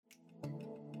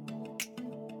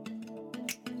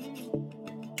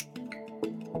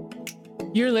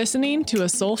You're listening to a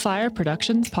Soulfire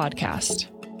Productions podcast.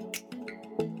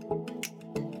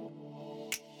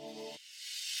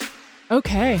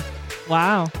 Okay.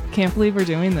 Wow. Can't believe we're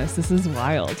doing this. This is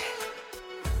wild.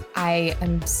 I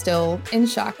am still in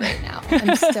shock right now.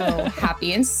 I'm so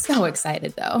happy and so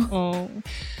excited, though. Oh,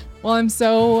 well, I'm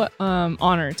so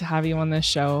honored to have you on this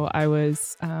show. I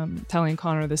was telling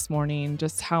Connor this morning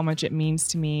just how much it means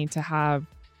to me to have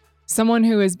someone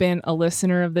who has been a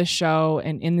listener of this show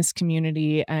and in this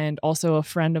community and also a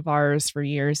friend of ours for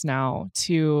years now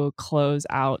to close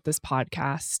out this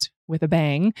podcast with a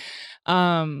bang.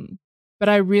 But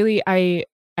I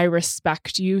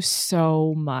respect you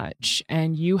so much,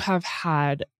 and you have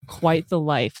had quite the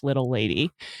life, little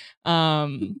lady.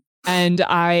 And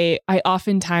I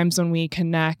oftentimes when we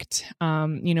connect,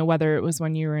 whether it was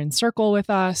when you were in circle with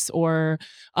us or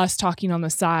us talking on the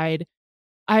side,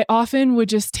 I often would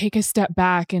just take a step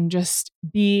back and just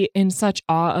be in such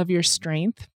awe of your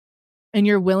strength and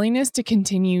your willingness to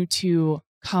continue to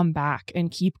come back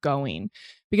and keep going.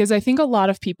 Because I think a lot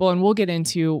of people, and we'll get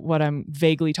into what I'm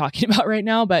vaguely talking about right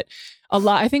now, but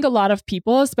I think a lot of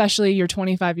people, especially you're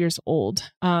 25 years old,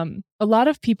 a lot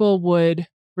of people would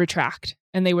retract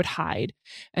and they would hide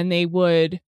and they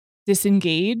would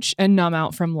disengage and numb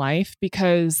out from life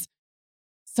because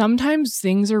sometimes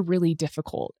things are really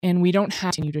difficult and we don't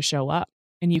have to continue to show up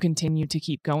and you continue to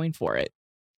keep going for it.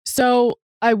 So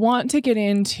I want to get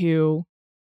into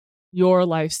your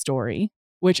life story,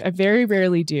 which I very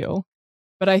rarely do.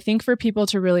 But I think for people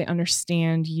to really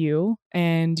understand you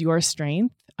and your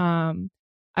strength,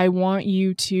 I want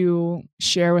you to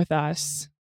share with us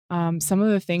some of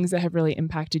the things that have really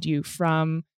impacted you,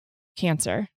 from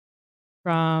cancer,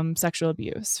 from sexual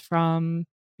abuse, from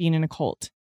being in a cult,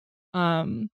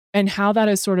 and how that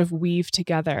has sort of weaved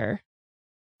together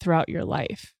throughout your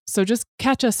life. So just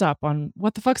catch us up on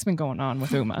what the fuck's been going on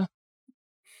with Uma.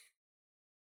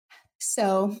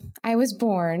 So I was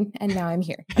born and now I'm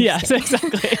here. Yes,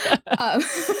 exactly.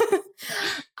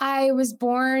 I was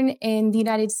born in the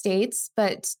United States,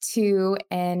 but to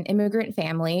an immigrant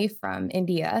family from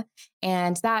India.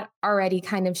 And that already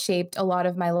kind of shaped a lot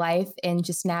of my life in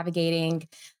just navigating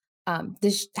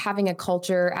having a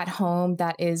culture at home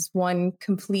that is one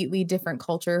completely different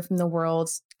culture from the world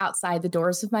outside the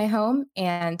doors of my home.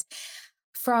 And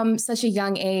from such a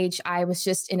young age, I was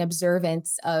just in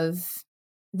observance of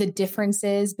the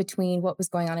differences between what was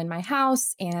going on in my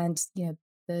house and,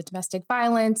 the domestic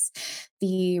violence,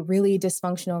 the really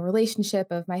dysfunctional relationship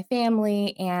of my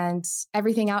family, and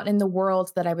everything out in the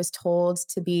world that I was told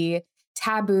to be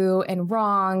taboo and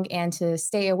wrong and to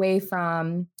stay away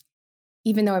from,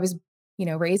 even though I was,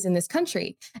 raised in this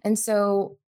country. And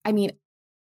so,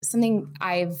 something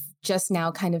I've just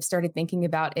now kind of started thinking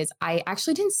about is I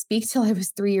actually didn't speak till I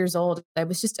was 3 years old. I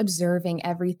was just observing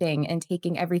everything and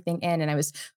taking everything in, and I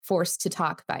was forced to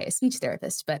talk by a speech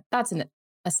therapist, but that's an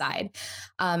aside.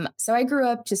 So I grew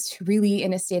up just really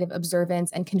in a state of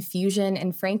observance and confusion,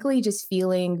 and frankly, just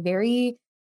feeling very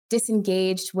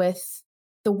disengaged with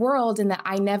the world, and that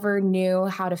I never knew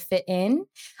how to fit in.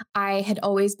 I had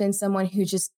always been someone who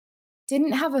just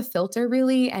didn't have a filter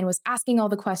really and was asking all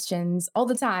the questions all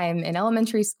the time in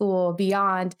elementary school,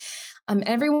 beyond.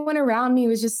 Everyone around me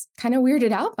was just kind of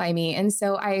weirded out by me. And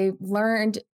so I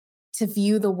learned to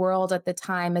view the world at the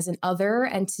time as an other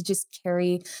and to just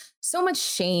carry so much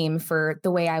shame for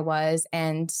the way I was.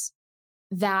 And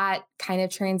that kind of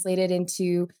translated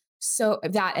into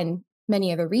that and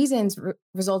many other reasons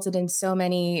resulted in so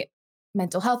many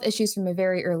mental health issues from a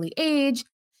very early age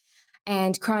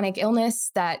and chronic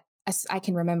illness that I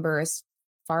can remember as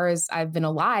far as I've been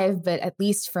alive, but at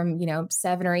least from,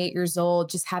 7 or 8 years old,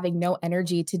 just having no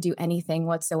energy to do anything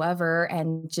whatsoever.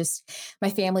 And just my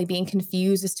family being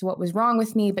confused as to what was wrong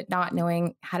with me, but not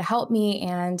knowing how to help me.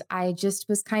 And I just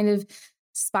was kind of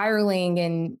spiraling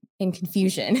in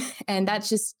confusion. And that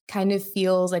just kind of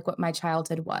feels like what my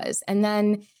childhood was. And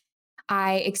then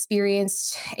I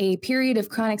experienced a period of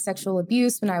chronic sexual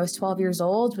abuse when I was 12 years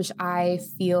old, which I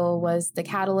feel was the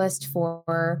catalyst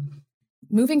for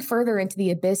moving further into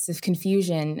the abyss of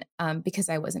confusion because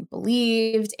I wasn't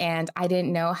believed and I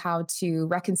didn't know how to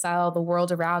reconcile the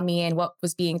world around me and what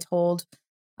was being told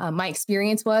my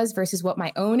experience was versus what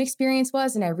my own experience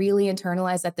was. And I really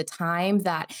internalized at the time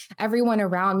that everyone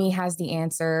around me has the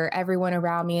answer. Everyone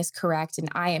around me is correct and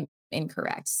I am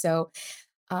incorrect. So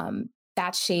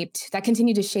that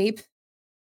continued to shape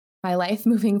my life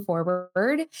moving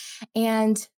forward.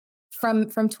 And from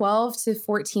 12 to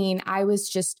 14, I was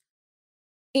just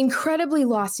incredibly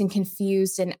lost and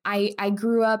confused. And I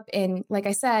grew up in, like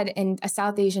I said, in a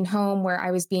South Asian home where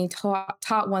I was being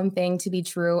taught one thing to be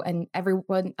true, and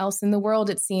everyone else in the world,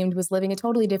 it seemed, was living a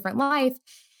totally different life.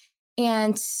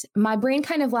 And my brain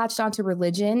kind of latched onto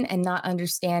religion and not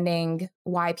understanding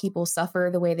why people suffer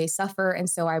the way they suffer. And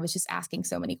so I was just asking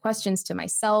so many questions to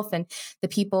myself and the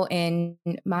people in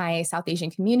my South Asian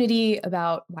community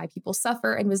about why people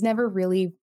suffer, and was never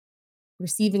really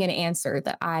receiving an answer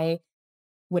that I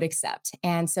would accept.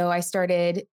 And so I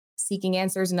started seeking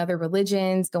answers in other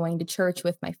religions, going to church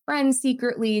with my friends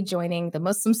secretly, joining the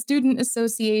Muslim Student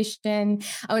Association.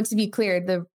 Oh, and to be clear,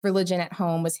 the religion at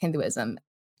home was Hinduism.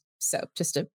 So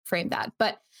just to frame that.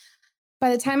 But by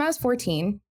the time I was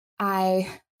 14, I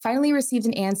finally received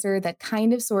an answer that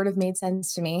kind of sort of made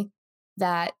sense to me,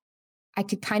 that I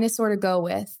could kind of sort of go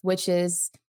with, which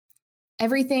is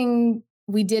everything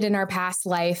we did in our past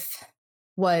life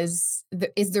is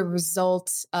the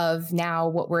result of now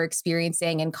what we're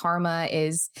experiencing, and karma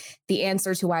is the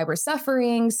answer to why we're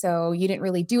suffering. So you didn't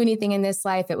really do anything in this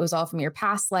life. It was all from your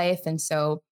past life. And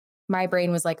so my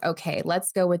brain was like, okay,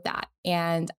 let's go with that.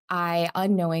 And I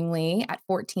unknowingly at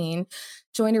 14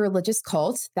 joined a religious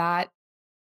cult that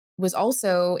was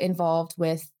also involved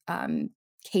with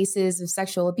cases of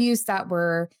sexual abuse that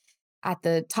were at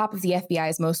the top of the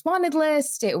FBI's most wanted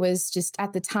list. It was just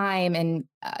at the time, and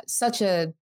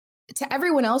to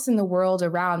everyone else in the world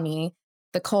around me,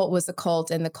 the cult was a cult,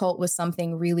 and the cult was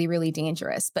something really, really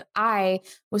dangerous. But I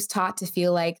was taught to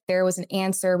feel like there was an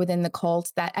answer within the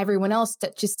cult that everyone else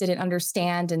just didn't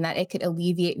understand, and that it could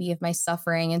alleviate me of my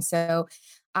suffering. And so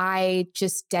I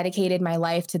just dedicated my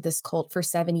life to this cult for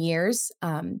 7 years.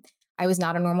 I was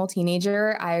not a normal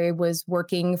teenager. I was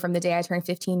working from the day I turned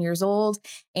 15 years old,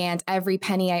 and every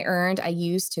penny I earned, I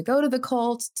used to go to the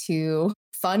cult, to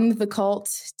fund the cult,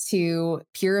 to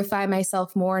purify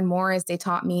myself more and more. As they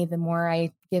taught me, the more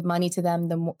I give money to them,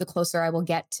 the closer I will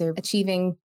get to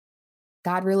achieving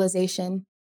God realization.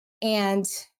 And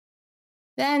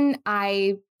then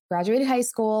I graduated high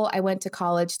school. I went to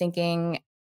college thinking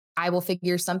I will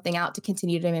figure something out to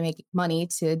continue to make money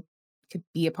to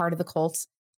be a part of the cult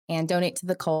and donate to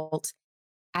the cult.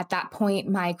 At that point,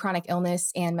 my chronic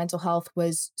illness and mental health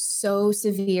was so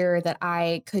severe that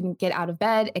I couldn't get out of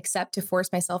bed except to force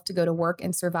myself to go to work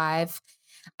and survive.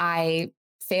 I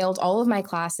failed all of my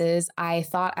classes. I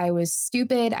thought I was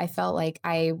stupid. I felt like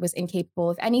I was incapable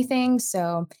of anything.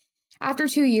 So after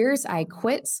 2 years, I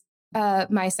quit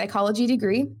my psychology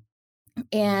degree.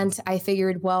 And I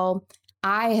figured, well,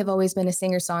 I have always been a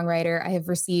singer-songwriter. I have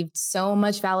received so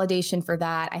much validation for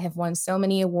that. I have won so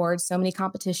many awards, so many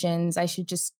competitions. I should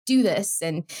just do this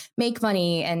and make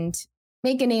money and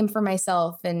make a name for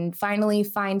myself and finally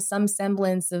find some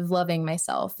semblance of loving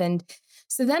myself. And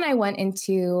so then I went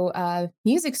into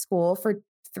music school for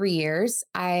 3 years.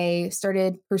 I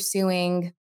started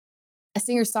pursuing a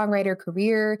singer-songwriter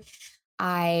career.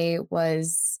 I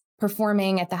was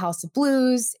performing at the House of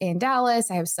Blues in Dallas.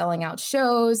 I was selling out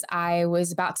shows. I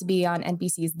was about to be on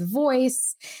NBC's The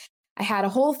Voice. I had a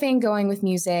whole thing going with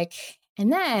music.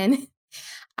 And then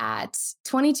at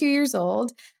 22 years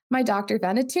old, my doctor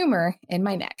found a tumor in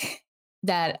my neck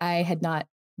that I had not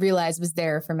realized was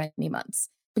there for many months,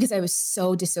 because I was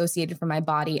so dissociated from my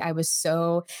body. I was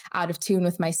so out of tune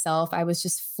with myself. I was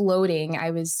just floating.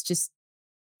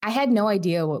 I had no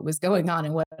idea what was going on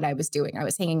and what I was doing. I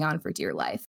was hanging on for dear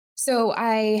life. So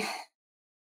I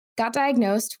got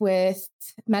diagnosed with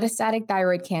metastatic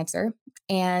thyroid cancer,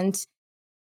 and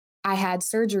I had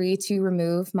surgery to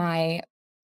remove my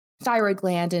thyroid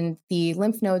gland and the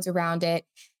lymph nodes around it.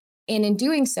 And in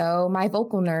doing so, my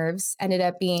vocal nerves ended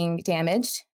up being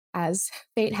damaged, as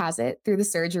fate has it, through the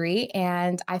surgery.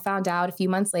 And I found out a few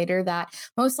months later that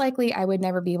most likely I would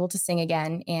never be able to sing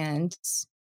again. And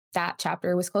that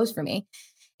chapter was closed for me.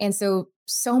 And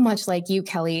so much like you,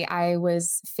 Kelly, I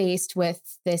was faced with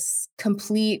this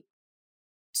complete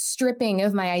stripping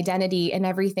of my identity and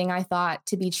everything I thought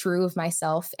to be true of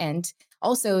myself. And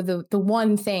also the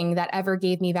one thing that ever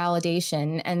gave me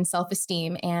validation and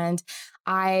self-esteem. And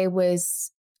I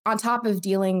was on top of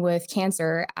dealing with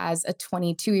cancer as a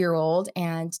 22-year-old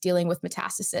and dealing with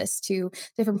metastasis to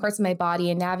different parts of my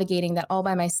body and navigating that all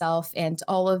by myself, and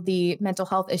all of the mental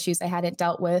health issues I hadn't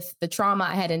dealt with, the trauma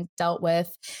I hadn't dealt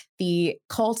with, the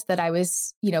cult that I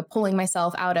was, pulling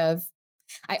myself out of.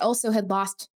 I also had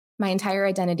lost my entire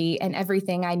identity and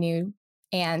everything I knew.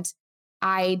 And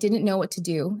I didn't know what to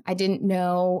do. I didn't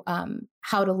know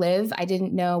how to live. I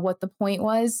didn't know what the point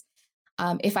was.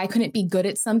 If I couldn't be good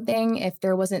at something, if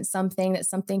there wasn't something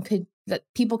that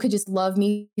people could just love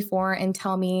me for and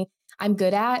tell me I'm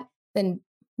good at, then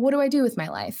what do I do with my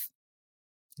life?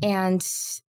 And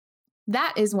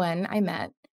that is when I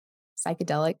met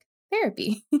psychedelic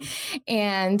therapy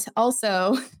and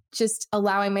also just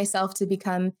allowing myself to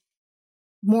become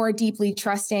more deeply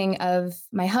trusting of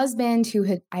my husband,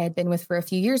 I had been with for a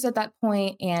few years at that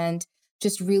point, and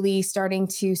just really starting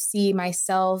to see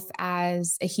myself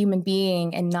as a human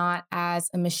being and not as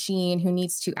a machine who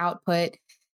needs to output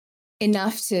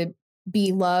enough to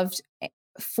be loved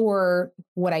for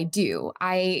what I do.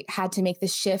 I had to make the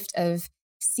shift of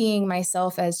seeing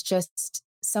myself as just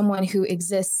someone who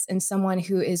exists and someone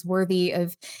who is worthy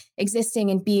of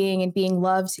existing and being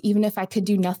loved, even if I could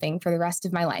do nothing for the rest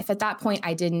of my life. At that point,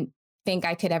 I didn't think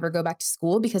I could ever go back to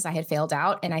school because I had failed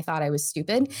out and I thought I was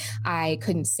stupid. I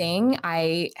couldn't sing.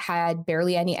 I had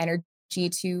barely any energy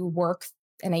to work.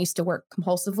 And I used to work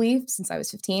compulsively since I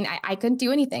was 15. I couldn't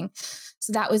do anything.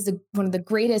 So that was one of the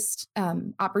greatest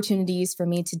opportunities for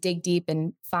me to dig deep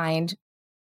and find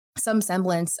some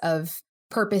semblance of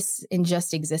purpose in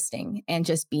just existing and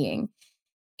just being.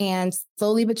 And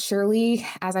slowly but surely,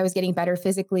 as I was getting better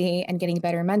physically and getting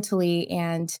better mentally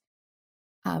and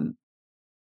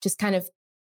just kind of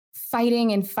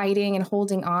fighting and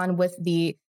holding on with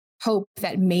the hope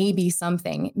that maybe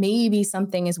something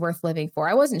is worth living for.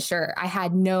 I wasn't sure. I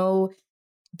had no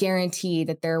guarantee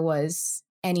that there was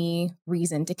any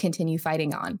reason to continue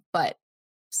fighting on. But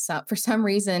for some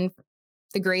reason,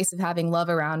 the grace of having love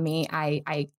around me,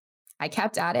 I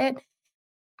kept at it.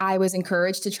 I was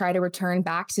encouraged to try to return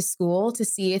back to school to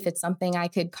see if it's something I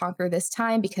could conquer this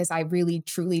time, because I really,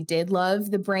 truly did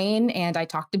love the brain and I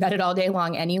talked about it all day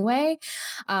long anyway.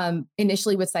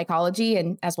 Initially with psychology,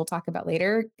 and as we'll talk about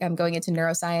later, I'm going into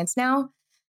neuroscience now.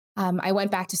 I went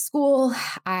back to school.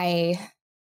 I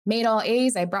made all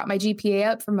A's. I brought my GPA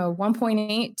up from a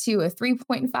 1.8 to a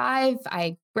 3.5.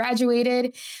 I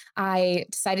graduated. I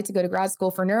decided to go to grad school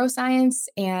for neuroscience,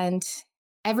 and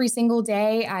every single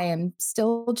day, I am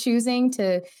still choosing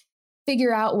to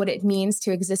figure out what it means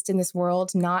to exist in this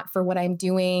world, not for what I'm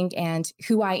doing and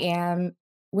who I am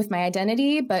with my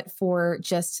identity, but for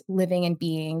just living and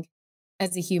being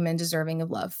as a human deserving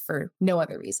of love for no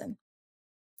other reason.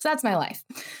 So that's my life.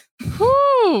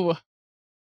 Whoo!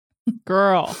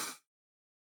 Girl.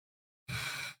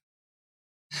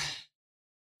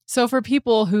 So for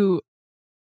people who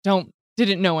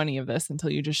didn't know any of this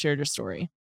until you just shared your story,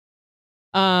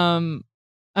 I'm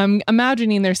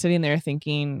imagining they're sitting there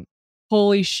thinking,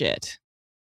 holy shit,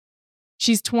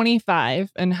 she's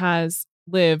 25 and has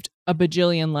lived a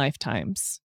bajillion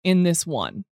lifetimes in this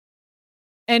one.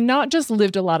 And not just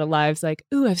lived a lot of lives like,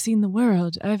 ooh, I've seen the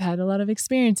world, I've had a lot of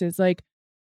experiences, like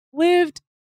lived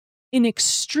in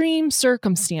extreme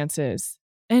circumstances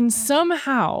and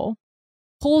somehow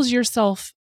pulls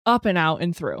yourself up and out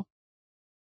and through.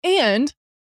 And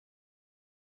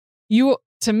you,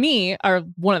 to me, are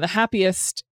one of the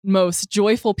happiest, most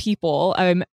joyful people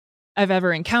I've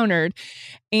ever encountered.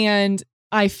 And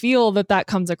I feel that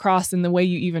comes across in the way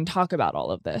you even talk about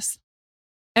all of this.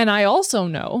 And I also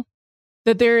know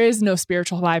that there is no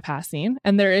spiritual bypassing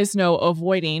and there is no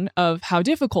avoiding of how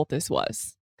difficult this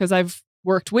was, because I've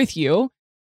worked with you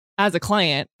as a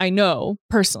client. I know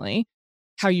personally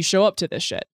how you show up to this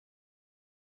shit.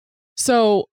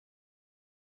 So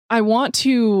I want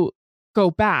to go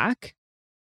back,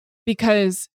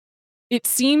 because it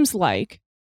seems like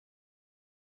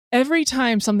every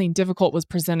time something difficult was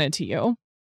presented to you,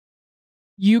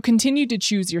 you continued to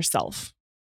choose yourself.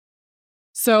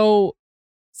 So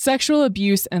sexual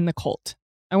abuse and the cult,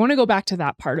 I want to go back to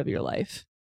that part of your life.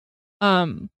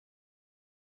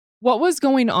 What was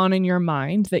going on in your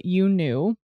mind that you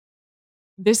knew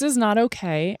this is not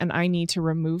okay and I need to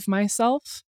remove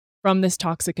myself from this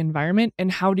toxic environment?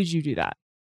 And how did you do that?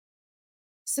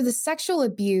 So the sexual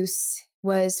abuse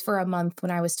was for a month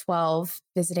when I was 12,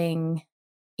 visiting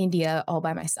India all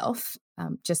by myself,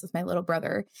 just with my little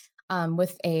brother,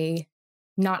 with a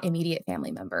not immediate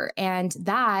family member. And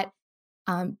that,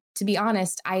 to be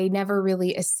honest, I never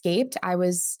really escaped. I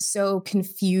was so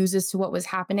confused as to what was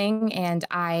happening. And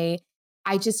I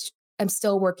just am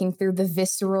still working through the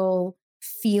visceral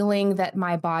feeling that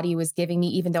my body was giving me,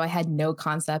 even though I had no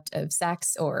concept of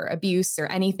sex or abuse or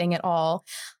anything at all.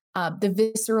 The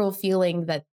visceral feeling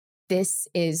that this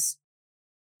is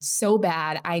so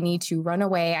bad, I need to run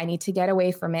away, I need to get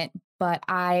away from it. But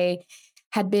I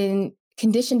had been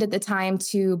conditioned at the time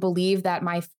to believe that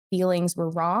my feelings were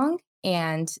wrong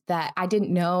and that I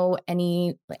didn't know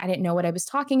what I was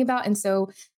talking about. And so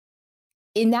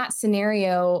in that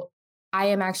scenario, I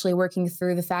am actually working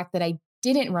through the fact that I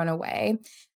didn't run away.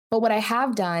 But what I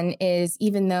have done is,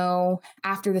 even though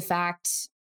after the fact,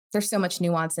 there's so much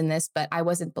nuance in this, but I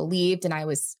wasn't believed and I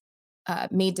was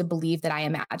made to believe that I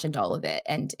imagined all of it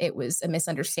and it was a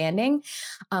misunderstanding.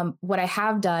 What I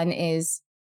have done is,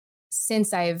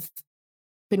 since I've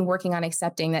been working on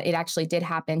accepting that it actually did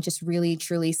happen, just really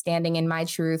truly standing in my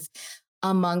truth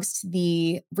amongst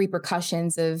the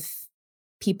repercussions of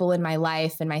people in my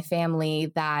life and my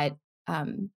family that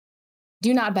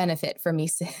do not benefit from me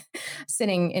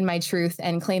sitting in my truth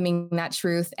and claiming that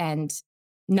truth and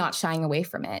not shying away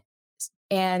from it.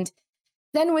 And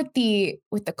then with the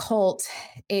cult,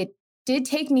 it did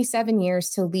take me 7 years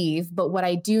to leave. But what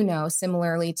I do know,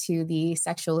 similarly to the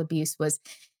sexual abuse, was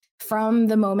from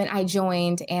the moment I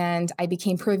joined and I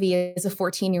became privy as a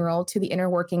 14-year-old to the inner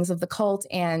workings of the cult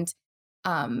and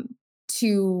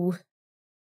to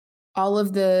all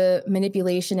of the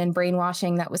manipulation and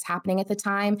brainwashing that was happening at the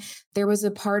time, there was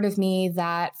a part of me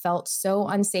that felt so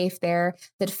unsafe there,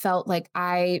 that felt like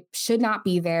I should not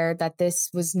be there, that this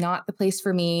was not the place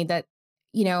for me, that,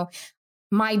 you know,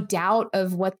 my doubt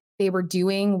of what they were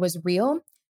doing was real.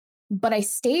 But I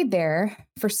stayed there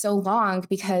for so long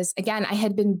because, again, I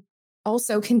had been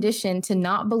also conditioned to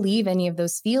not believe any of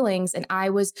those feelings. And I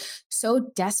was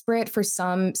so desperate for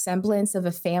some semblance of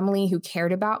a family who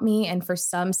cared about me and for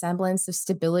some semblance of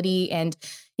stability and,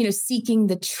 seeking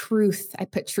the truth. I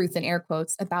put truth in air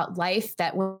quotes about life,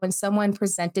 that when someone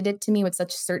presented it to me with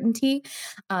such certainty,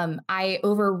 I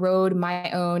overrode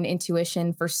my own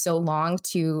intuition for so long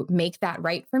to make that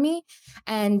right for me.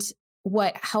 And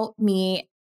what helped me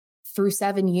through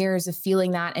 7 years of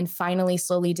feeling that and finally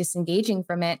slowly disengaging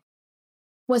from it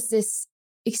was this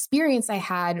experience I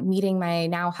had meeting my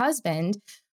now husband,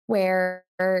 where,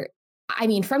 I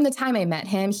mean, from the time I met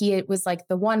him, he was like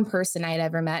the one person I had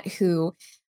ever met who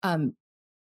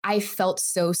I felt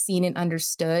so seen and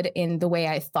understood in the way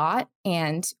I thought.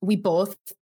 And we both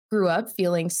grew up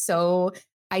feeling so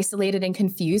isolated and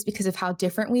confused because of how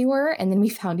different we were. And then we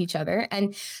found each other.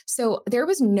 And so there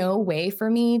was no way for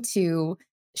me to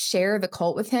share the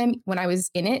cult with him when I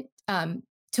was in it,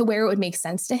 to where it would make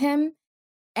sense to him.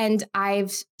 And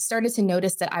I've started to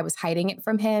notice that I was hiding it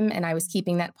from him and I was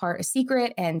keeping that part a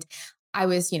secret. And I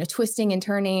was, twisting and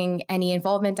turning any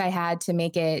involvement I had to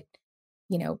make it,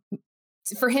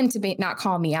 for him to not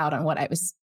call me out on what I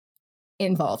was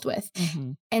involved with.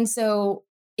 Mm-hmm. And so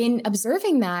in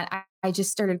observing that, I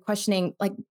just started questioning,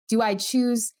 like, do I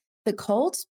choose the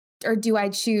cult or do I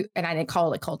choose, and I didn't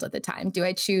call it a cult at the time, do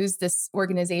I choose this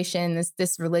organization,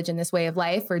 this religion, this way of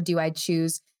life, or do I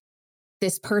choose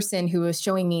this person who is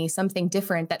showing me something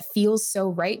different that feels so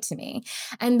right to me?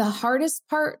 And the hardest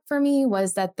part for me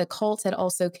was that the cult had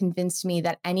also convinced me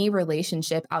that any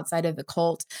relationship outside of the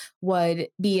cult would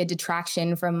be a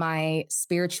detraction from my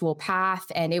spiritual path.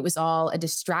 And it was all a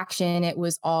distraction. It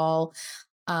was all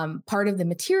part of the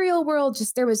material world.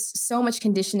 Just there was so much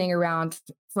conditioning around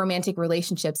romantic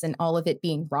relationships and all of it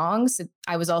being wrong. So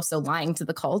I was also lying to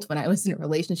the cult when I was in a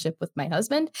relationship with my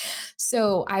husband.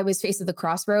 So I was faced with a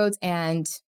crossroads, and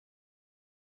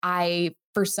I,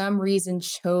 for some reason,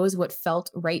 chose what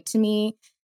felt right to me,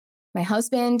 my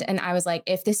husband. And I was like,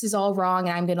 if this is all wrong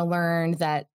and I'm going to learn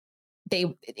that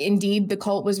the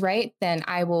cult was right, then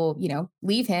I will,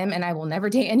 leave him and I will never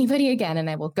date anybody again. And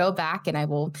I will go back and I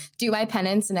will do my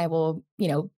penance and I will,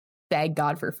 beg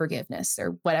God for forgiveness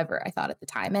or whatever I thought at the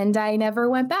time. And I never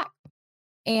went back.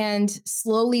 And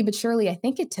slowly but surely, I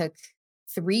think it took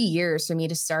 3 years for me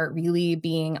to start really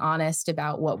being honest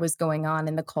about what was going on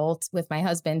in the cult with my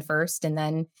husband first, and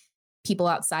then people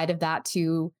outside of that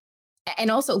too.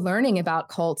 And also learning about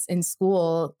cults in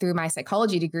school through my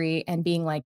psychology degree and being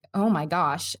like, oh my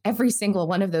gosh, every single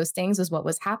one of those things was what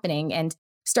was happening. And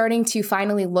starting to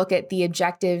finally look at the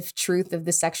objective truth of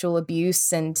the sexual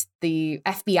abuse and the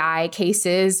FBI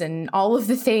cases and all of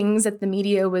the things that the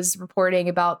media was reporting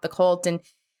about the cult, and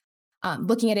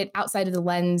looking at it outside of the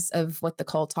lens of what the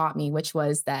cult taught me, which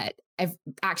was that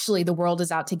actually the world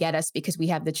is out to get us because we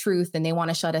have the truth and they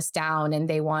want to shut us down and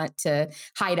they want to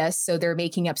hide us. So they're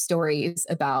making up stories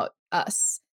about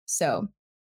us. So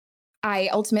I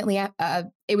ultimately,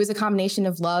 it was a combination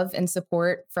of love and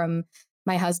support from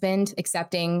my husband,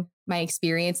 accepting my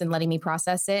experience and letting me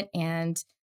process it, and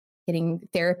getting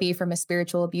therapy from a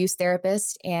spiritual abuse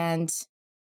therapist, and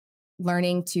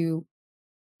learning to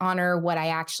honor what I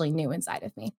actually knew inside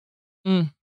of me.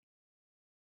 Mm.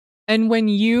 And were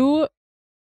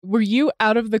you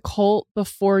out of the cult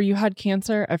before you had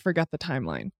cancer? I forgot the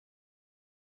timeline.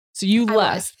 So you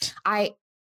left. I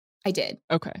did.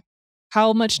 Okay.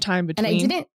 How much time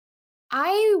between? And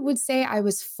I would say I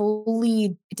was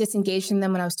fully disengaged from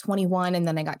them when I was 21, and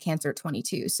then I got cancer at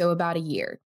 22. So about a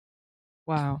year.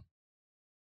 Wow.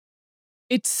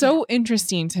 It's so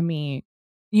interesting to me.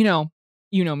 You know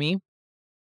me.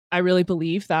 I really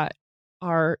believe that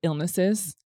our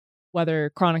illnesses,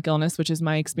 whether chronic illness, which is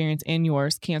my experience and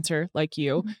yours, cancer, like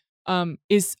you,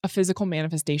 is a physical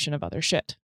manifestation of other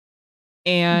shit.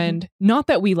 And not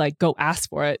that we like go ask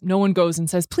for it. No one goes and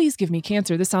says, please give me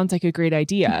cancer. This sounds like a great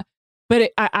idea.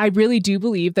 But I really do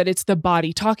believe that it's the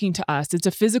body talking to us. It's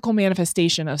a physical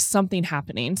manifestation of something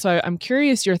happening. So I'm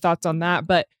curious your thoughts on that.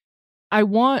 But I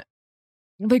want,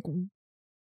 like,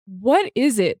 what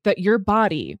is it that your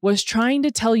body was trying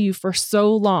to tell you for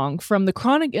so long, from the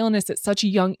chronic illness at such a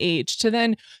young age to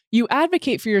then you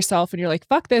advocate for yourself and you're like,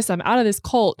 fuck this, I'm out of this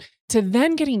cult, to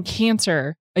then getting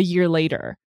cancer a year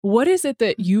later? What is it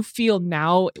that you feel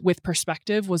now with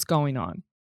perspective was going on?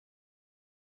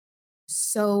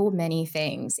 So many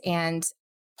things. And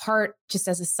just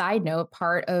as a side note,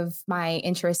 part of my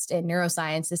interest in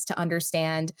neuroscience is to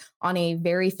understand on a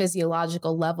very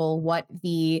physiological level what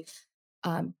the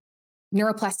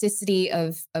neuroplasticity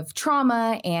of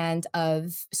trauma and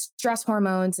of stress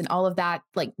hormones and all of that,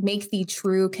 like, make the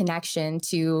true connection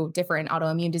to different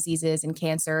autoimmune diseases and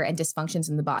cancer and dysfunctions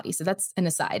in the body. So that's an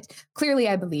aside. Clearly,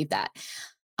 I believe that.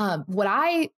 What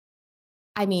I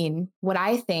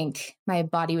think my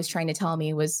body was trying to tell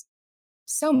me was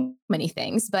so many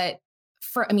things, but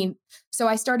so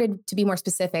I started to be more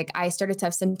specific. I started to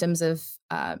have symptoms of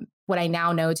what I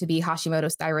now know to be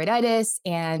Hashimoto's thyroiditis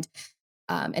and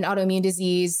an autoimmune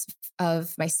disease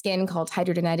of my skin called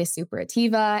hidradenitis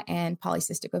suppurativa and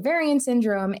polycystic ovarian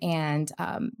syndrome and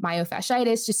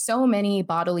myofasciitis, just so many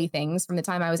bodily things from the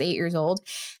time I was 8 years old.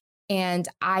 And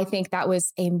I think that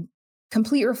was a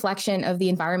complete reflection of the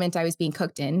environment I was being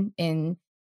cooked in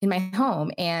my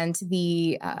home, and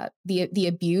the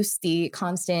abuse, the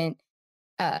constant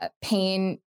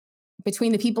pain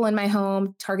between the people in my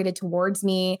home targeted towards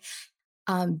me.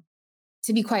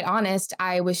 To be quite honest,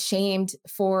 I was shamed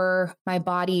for my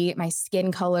body, my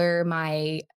skin color,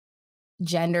 my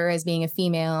gender as being a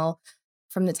female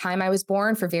from the time I was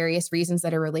born for various reasons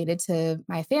that are related to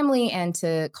my family and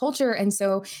to culture. And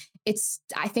so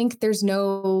I think there's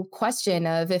no question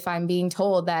of, if I'm being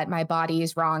told that my body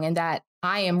is wrong and that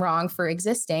I am wrong for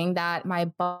existing, that my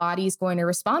body is going to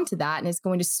respond to that and is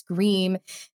going to scream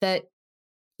that,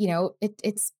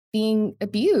 it's being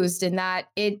abused and that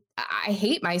I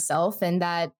hate myself, and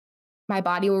that my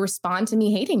body will respond to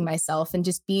me hating myself and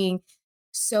just being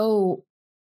so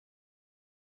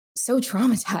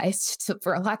traumatized,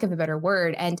 for a lack of a better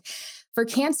word. And for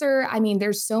cancer,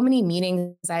 there's so many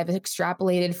meanings I've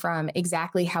extrapolated from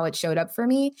exactly how it showed up for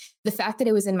me. The fact that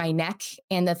it was in my neck,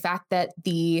 and the fact that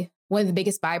one of the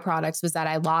biggest byproducts was that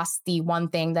I lost the one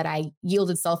thing that I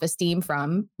yielded self-esteem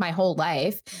from my whole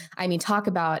life. Talk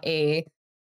about a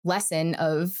lesson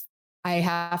of, I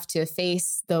have to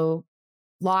face the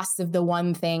loss of the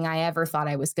one thing I ever thought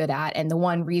I was good at, and the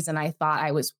one reason I thought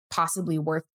I was possibly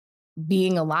worth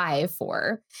being alive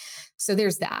for. So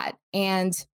there's that.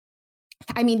 And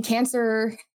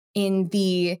cancer, in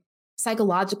the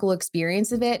psychological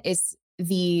experience of it, is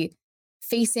the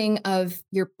facing of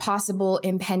your possible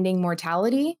impending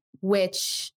mortality,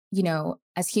 which,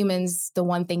 as humans, the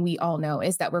one thing we all know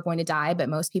is that we're going to die, but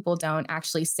most people don't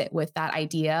actually sit with that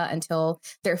idea until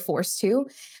they're forced to,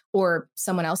 or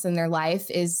someone else in their life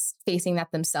is facing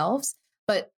that themselves.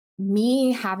 But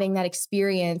me having that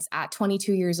experience at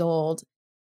 22 years old,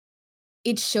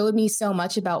 it showed me so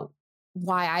much about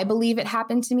why I believe it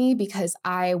happened to me, because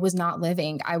I was not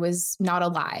living. I was not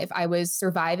alive. I was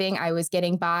surviving. I was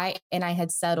getting by, and I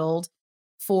had settled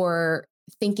for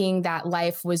thinking that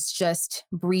life was just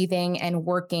breathing and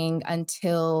working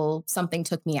until something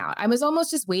took me out. I was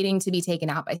almost just waiting to be taken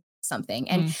out by something.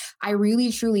 And I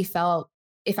really, truly felt,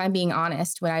 if I'm being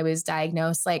honest, when I was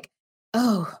diagnosed, like,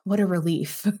 oh, what a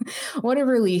relief. What a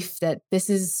relief that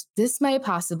this might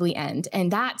possibly end.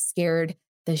 And that scared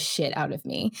the shit out of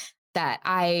me, that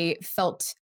I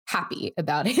felt happy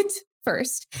about it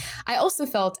first. I also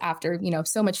felt, after,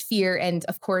 so much fear. And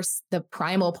of course, the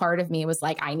primal part of me was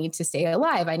like, I need to stay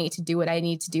alive. I need to do what I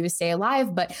need to do to stay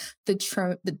alive. But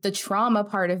the trauma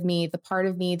part of me, the part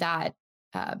of me that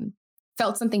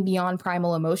felt something beyond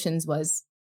primal emotions, was,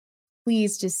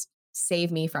 please just save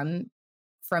me from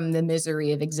the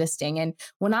misery of existing. And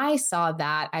when I saw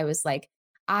that, I was like,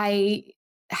 I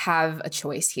have a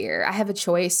choice here. I have a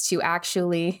choice to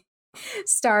actually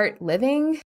start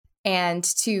living, and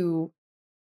to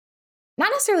not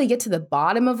necessarily get to the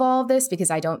bottom of all of this,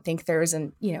 because I don't think there's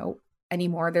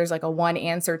anymore, there's like a one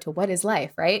answer to what is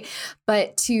life, right?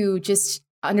 But to just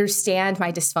understand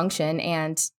my dysfunction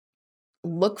and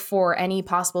look for any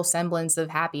possible semblance of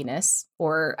happiness,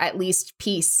 or at least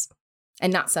peace,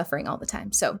 and not suffering all the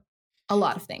time. So a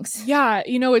lot of things. Yeah.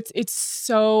 It's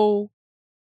so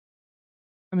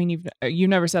I mean, you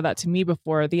never said that to me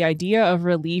before. The idea of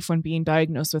relief when being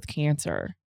diagnosed with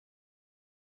cancer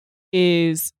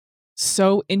is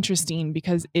so interesting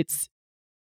because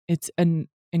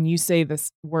and you say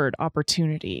this word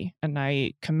opportunity, and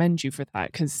I commend you for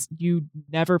that because you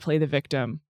never play the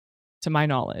victim, to my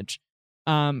knowledge,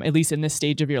 at least in this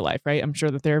stage of your life, right? I'm sure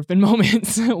that there have been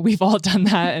moments we've all done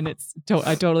that, and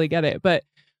I totally get it, but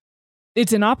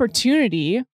it's an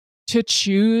opportunity to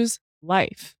choose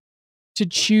life, to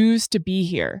choose to be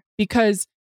here. Because,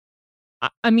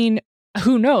 I mean,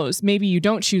 who knows? Maybe you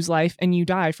don't choose life and you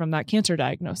die from that cancer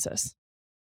diagnosis.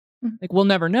 Like, we'll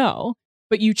never know.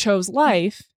 But you chose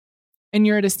life and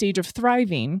you're at a stage of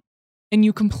thriving and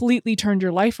you completely turned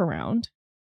your life around.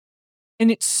 And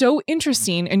it's so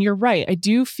interesting. And you're right. I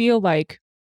do feel like,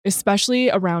 especially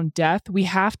around death, we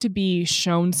have to be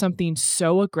shown something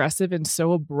so aggressive and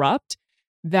so abrupt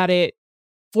that it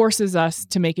forces us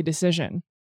to make a decision.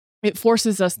 It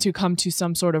forces us to come to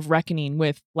some sort of reckoning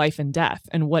with life and death.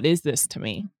 And what is this to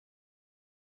me?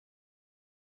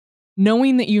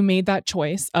 Knowing that you made that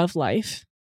choice of life,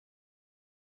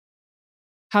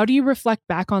 how do you reflect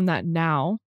back on that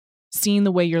now, seeing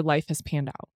the way your life has panned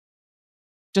out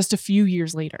just a few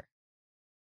years later?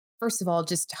 First of all,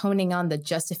 just honing on the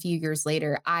just a few years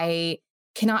later, I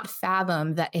cannot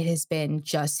fathom that it has been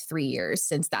just 3 years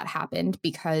since that happened,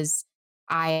 because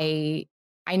I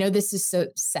know this is so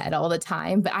said all the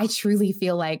time, but I truly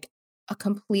feel like a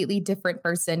completely different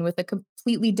person with a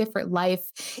completely different life,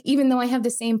 even though I have the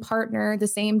same partner, the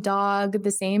same dog,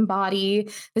 the same body,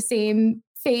 the same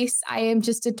face. I am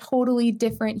just a totally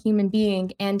different human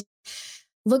being. And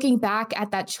looking back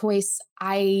at that choice,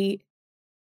 I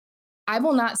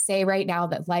will not say right now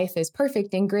that life is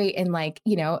perfect and great and like,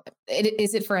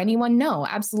 is it for anyone? No,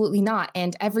 absolutely not.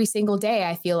 And every single day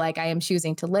I feel like I am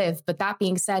choosing to live. But that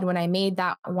being said, when I made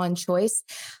that one choice,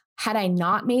 had I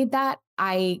not made that,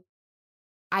 my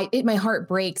heart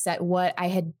breaks at what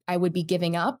I would be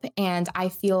giving up. And I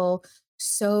feel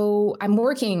I'm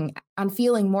working on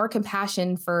feeling more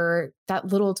compassion for that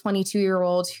little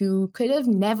 22-year-old who could have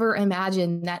never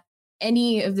imagined that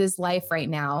any of this life right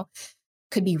now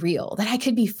could be real, that I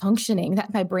could be functioning,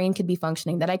 that my brain could be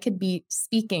functioning, that I could be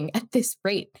speaking at this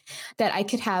rate, that I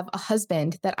could have a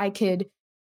husband, that I could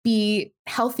be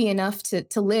healthy enough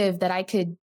to live, that I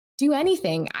could do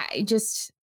anything.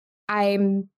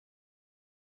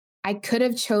 I could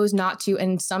have chose not to.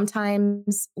 And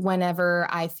sometimes whenever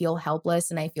I feel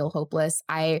helpless and I feel hopeless,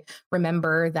 I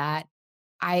remember that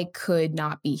I could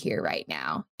not be here right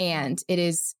now. And it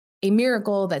is a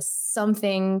miracle that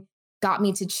something got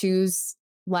me to choose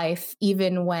life,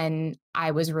 even when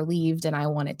I was relieved and I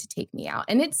wanted to take me out.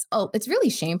 And it's really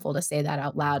shameful to say that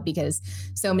out loud, because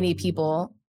so many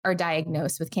people are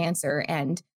diagnosed with cancer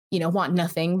and, want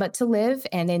nothing but to live.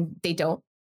 And then they don't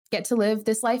get to live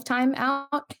this lifetime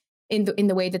out in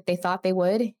the way that they thought they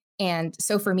would. And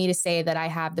so for me to say that I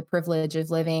have the privilege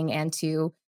of living and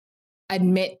to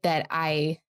admit that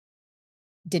I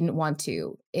didn't want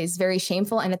to is very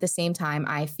shameful. And at the same time,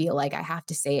 I feel like I have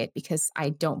to say it because I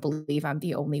don't believe I'm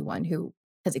the only one who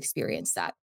has experienced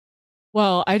that.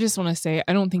 Well, I just want to say,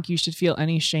 I don't think you should feel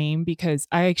any shame, because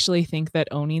I actually think that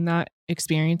owning that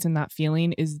experience and that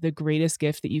feeling is the greatest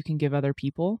gift that you can give other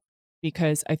people,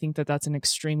 because I think that that's an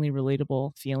extremely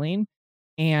relatable feeling.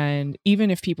 And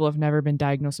even if people have never been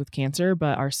diagnosed with cancer,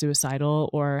 but are suicidal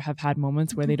or have had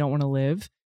moments where they don't want to live,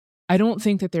 I don't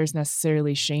think that there's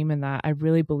necessarily shame in that. I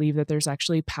really believe that there's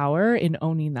actually power in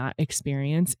owning that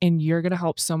experience. And you're going to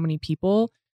help so many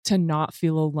people to not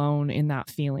feel alone in that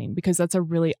feeling, because that's a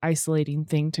really isolating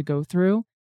thing to go through.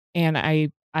 And I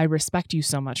respect you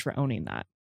so much for owning that.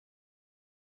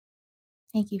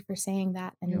 Thank you for saying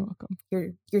that. And you're welcome.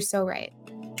 You're so right.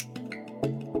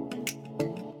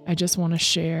 I just want to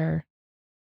share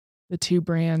the two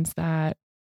brands that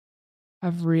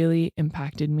have really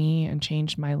impacted me and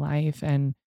changed my life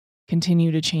and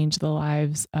continue to change the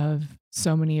lives of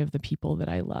so many of the people that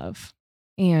I love.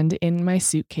 And in my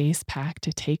suitcase packed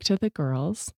to take to the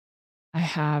girls, I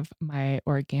have my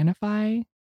Organifi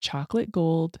chocolate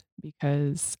gold,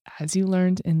 because as you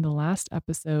learned in the last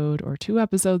episode or 2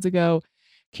 episodes ago,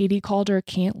 Katie Calder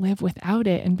can't live without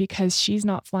it. And because she's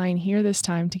not flying here this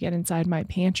time to get inside my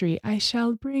pantry, I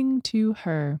shall bring to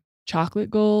her. Chocolate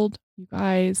gold, you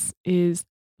guys, is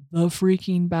the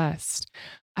freaking best.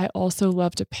 I also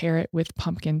love to pair it with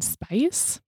pumpkin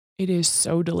spice. It is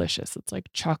so delicious. It's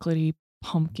like chocolatey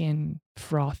pumpkin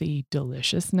frothy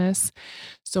deliciousness.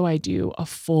 So I do a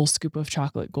full scoop of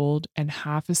chocolate gold and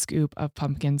half a scoop of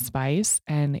pumpkin spice,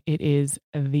 and it is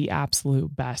the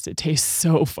absolute best. It tastes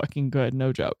so fucking good,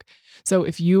 no joke. So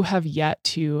if you have yet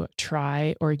to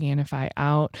try Organifi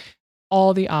out,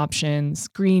 all the options,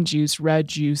 green juice, red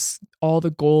juice, all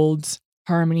the golds,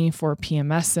 Harmony for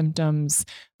PMS symptoms.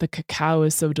 The cacao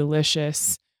is so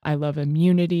delicious. I love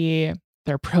immunity.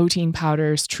 Their protein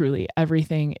powders, truly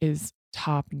everything is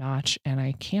top notch and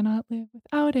I cannot live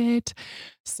without it.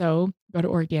 So go to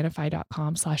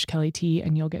Organifi.com/Kelly T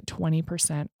and you'll get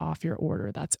 20% off your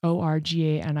order. That's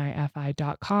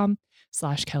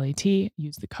Organifi.com/Kelly T.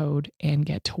 Use the code and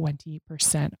get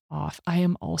 20% off. I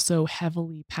am also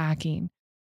heavily packing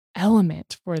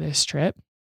Element for this trip.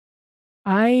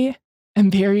 I am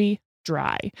very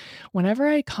dry. Whenever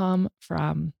I come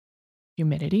from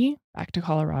humidity back to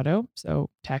Colorado, so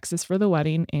Texas for the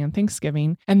wedding and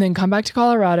Thanksgiving, and then come back to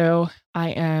Colorado,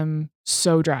 I am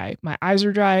so dry. My eyes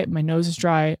are dry, my nose is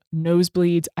dry,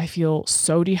 nosebleeds. I feel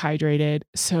so dehydrated.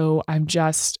 So I'm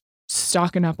just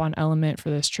stocking up on Element for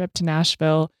this trip to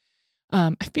Nashville.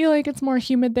 I feel like it's more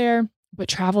humid there, but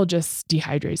travel just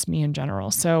dehydrates me in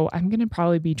general. So I'm going to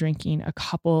probably be drinking a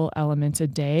couple Elements a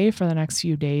day for the next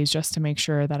few days just to make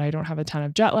sure that I don't have a ton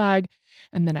of jet lag.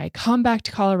 And then I come back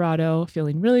to Colorado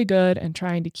feeling really good and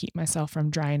trying to keep myself from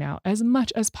drying out as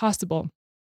much as possible.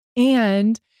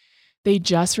 And they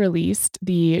just released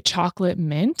the chocolate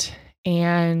mint,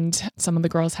 and some of the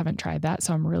girls haven't tried that.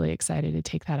 So I'm really excited to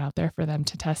take that out there for them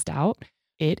to test out.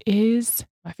 It is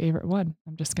my favorite one.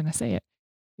 I'm just going to say it.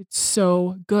 It's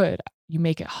so good. You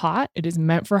make it hot. It is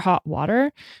meant for hot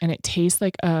water and it tastes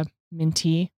like a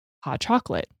minty hot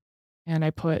chocolate. And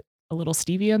I put a little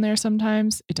stevia in there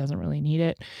sometimes. It doesn't really need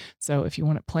it. So if you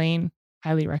want it plain,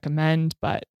 highly recommend,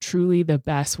 but truly the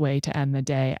best way to end the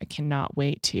day. I cannot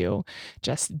wait to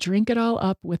just drink it all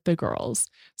up with the girls.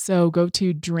 So go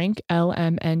to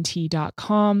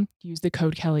drinklmnt.com, use the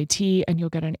code KellyT, and you'll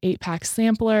get an 8-pack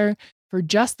sampler for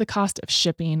just the cost of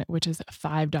shipping, which is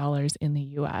 $5 in the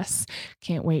US.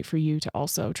 Can't wait for you to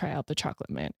also try out the chocolate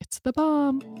mint. It's the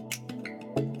bomb.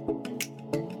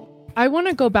 I want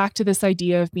to go back to this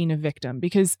idea of being a victim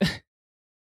because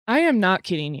I am not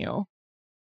kidding you.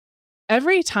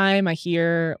 Every time I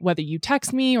hear, whether you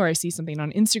text me or I see something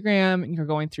on Instagram and you're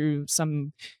going through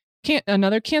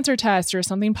another cancer test or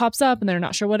something pops up and they're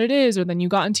not sure what it is, or then you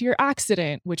got into your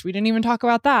accident, which we didn't even talk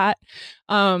about that.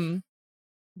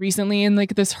 Recently in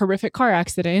like this horrific car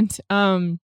accident.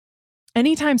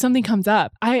 Anytime something comes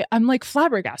up, I'm like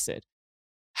flabbergasted.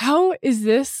 How is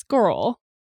this girl?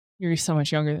 You're so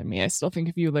much younger than me. I still think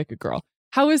of you like a girl.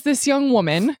 How is this young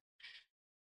woman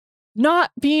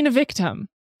not being a victim?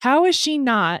 How is she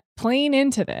not playing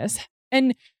into this?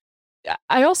 And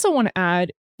I also want to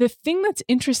add, the thing that's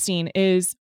interesting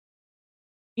is,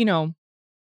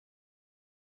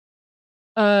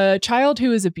 a child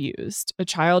who is abused, a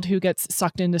child who gets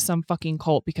sucked into some fucking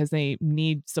cult because they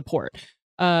need support,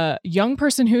 a young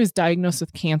person who is diagnosed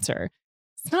with cancer.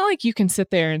 It's not like you can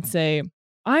sit there and say,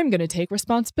 I'm going to take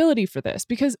responsibility for this,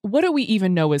 because what do we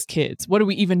even know as kids? What do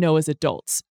we even know as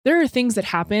adults? There are things that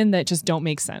happen that just don't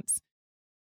make sense.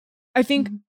 I think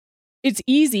it's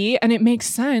easy and it makes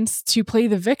sense to play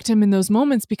the victim in those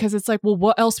moments because it's like, well,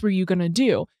 what else were you going to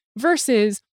do?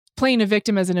 Versus playing a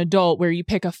victim as an adult where you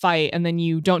pick a fight and then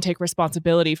you don't take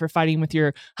responsibility for fighting with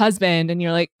your husband and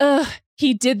you're like, ugh,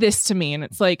 he did this to me. And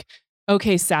it's like,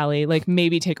 okay, Sally, like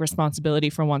maybe take responsibility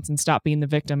for once and stop being the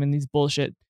victim in these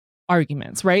bullshit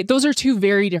arguments, right? Those are two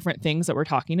very different things that we're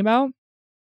talking about.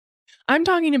 I'm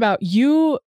talking about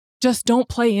you just don't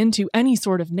play into any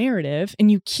sort of narrative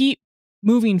and you keep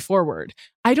moving forward.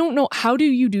 I don't know. How do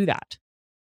you do that?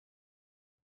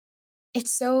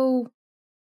 It's so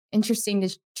interesting to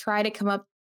try to come up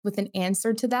with an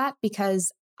answer to that,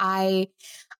 because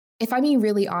if I'm being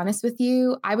really honest with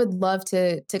you, I would love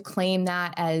to claim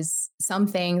that as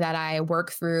something that I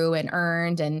worked through and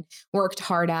earned and worked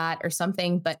hard at or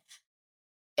something. But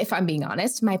if I'm being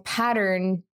honest, my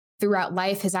pattern throughout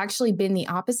life has actually been the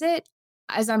opposite.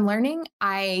 As I'm learning,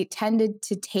 I tended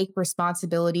to take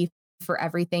responsibility for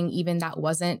everything, even that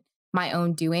wasn't my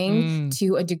own doing,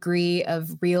 to a degree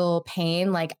of real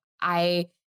pain. Like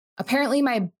apparently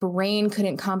my brain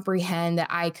couldn't comprehend that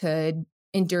I could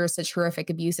endure such horrific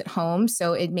abuse at home.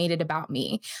 So it made it about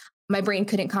me. My brain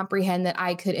couldn't comprehend that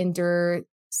I could endure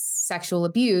sexual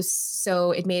abuse.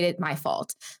 So it made it my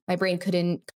fault. My brain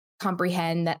couldn't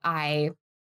comprehend that I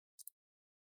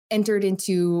entered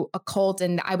into a cult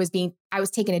and I was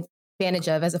taken advantage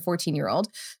of as a 14-year-old.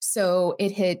 So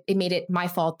it made it my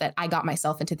fault that I got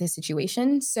myself into this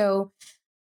situation. So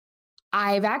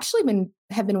I've actually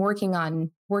have been working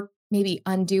on maybe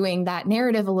undoing that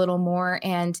narrative a little more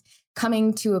and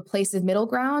coming to a place of middle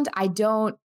ground. I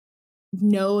don't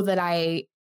know that I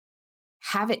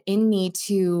have it in me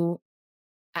to,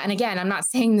 and again, I'm not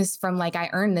saying this from like I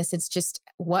earned this, it's just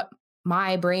what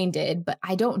my brain did, but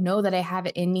I don't know that I have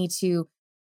it in me to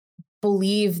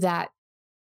believe that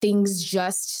things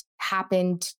just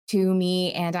happened to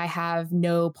me and I have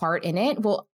no part in it.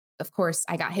 Well, of course,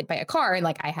 I got hit by a car and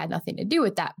like I had nothing to do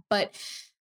with that. But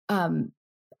um,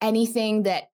 anything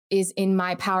that is in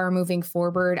my power moving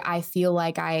forward, I feel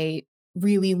like I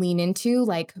really lean into,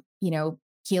 like,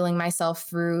 healing myself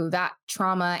through that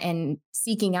trauma and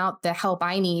seeking out the help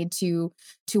I need to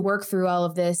work through all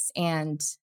of this and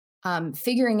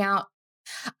figuring out.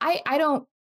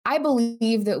 I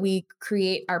believe that we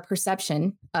create our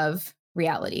perception of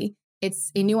reality.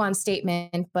 It's a nuanced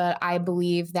statement, but I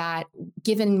believe that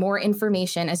given more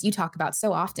information, as you talk about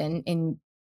so often in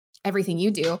everything you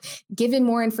do, given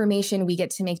more information, we get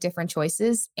to make different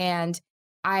choices. And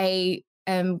I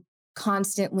am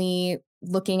constantly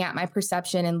looking at my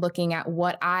perception and looking at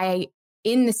what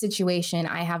in the situation,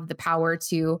 I have the power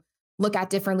to look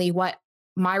at differently, what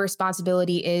my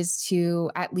responsibility is to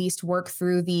at least work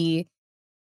through the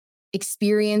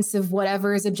experience of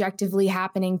whatever is objectively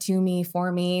happening to me,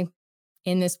 for me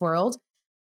in this world.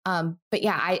 But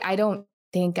yeah, I don't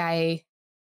think I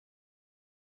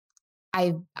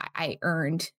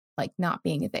earned like not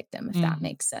being a victim, if that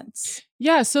makes sense.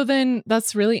 Yeah. So then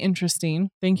that's really interesting.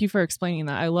 Thank you for explaining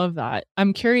that. I love that.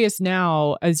 I'm curious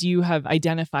now, as you have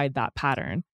identified that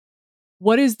pattern,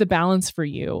 what is the balance for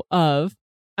you of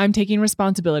I'm taking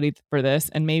responsibility for this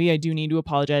and maybe I do need to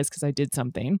apologize because I did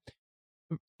something,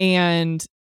 and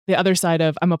the other side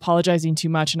of I'm apologizing too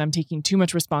much and I'm taking too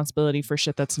much responsibility for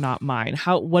shit that's not mine.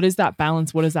 What is that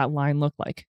balance? What does that line look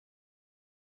like?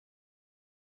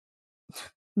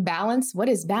 Balance? What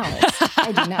is balance?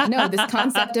 I do not know this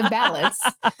concept of balance.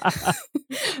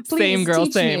 Same girl,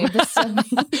 same.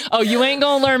 Oh, you ain't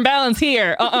gonna learn balance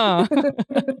here.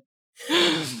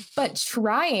 But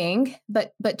trying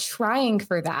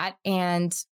for that.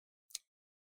 And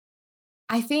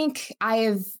I think I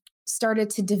have started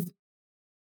to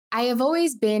I have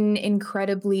always been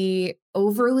incredibly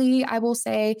overly, I will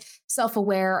say,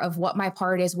 self-aware of what my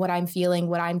part is, what I'm feeling,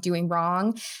 what I'm doing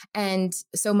wrong. And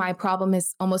so my problem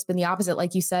has almost been the opposite,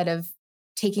 like you said, of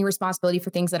taking responsibility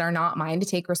for things that are not mine to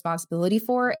take responsibility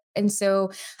for. And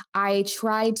so I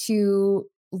try to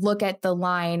look at the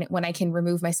line when I can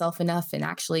remove myself enough and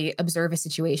actually observe a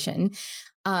situation.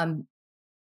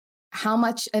 How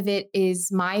much of it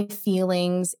is my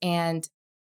feelings and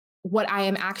what I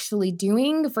am actually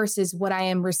doing versus what I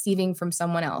am receiving from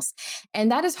someone else.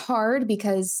 And that is hard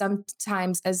because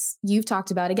sometimes, as you've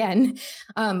talked about again,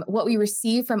 what we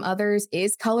receive from others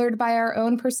is colored by our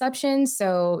own perception.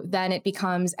 So then it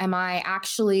becomes, am I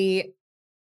actually,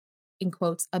 in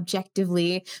quotes,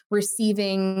 objectively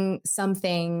receiving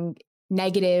something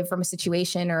negative from a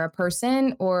situation or a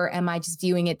person, or am I just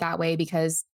viewing it that way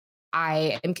because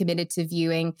I am committed to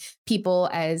viewing people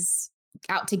as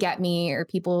out to get me or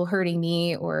people hurting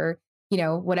me or,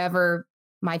 whatever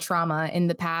my trauma in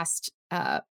the past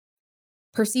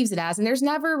perceives it as. And there's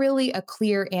never really a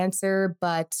clear answer,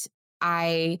 but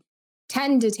I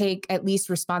tend to take at least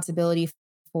responsibility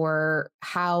for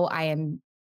how I am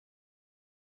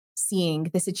seeing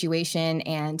the situation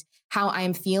and how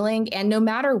I'm feeling. And no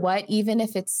matter what, even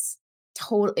if it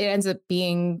ends up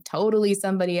being totally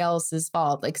somebody else's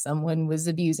fault, like someone was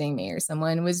abusing me or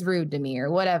someone was rude to me or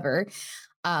whatever,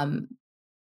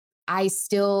 I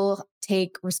still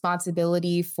take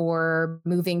responsibility for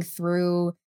moving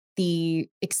through the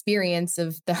experience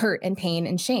of the hurt and pain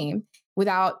and shame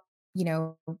without,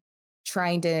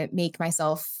 trying to make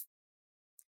myself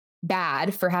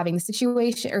bad for having the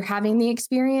situation or having the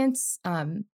experience.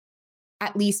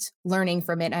 At least learning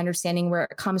from it, understanding where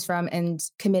it comes from, and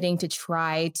committing to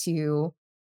try to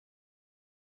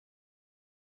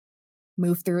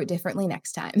move through it differently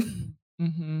next time.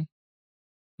 Mm-hmm.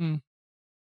 Mm.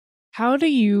 How do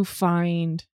you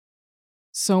find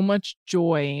so much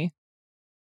joy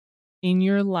in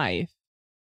your life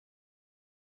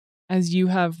as you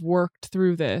have worked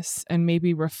through this and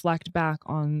maybe reflect back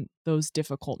on those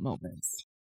difficult moments?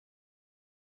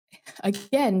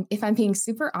 Again, if I'm being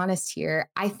super honest here,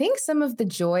 I think some of the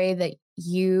joy that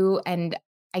you and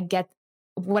I get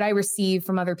what I receive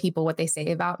from other people, what they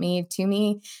say about me to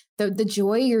me, the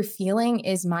joy you're feeling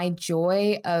is my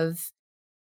joy of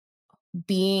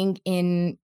being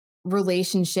in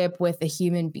relationship with a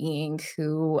human being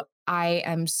who I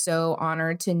am so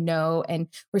honored to know and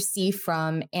receive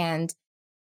from. And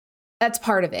That's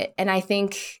part of it. And I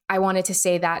think I wanted to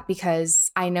say that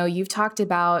because I know you've talked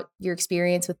about your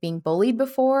experience with being bullied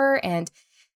before, and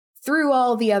through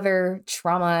all the other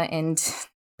trauma and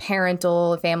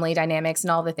parental family dynamics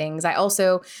and all the things, I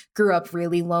also grew up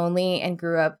really lonely and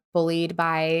grew up bullied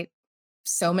by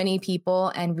so many people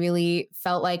and really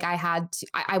felt like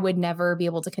I would never be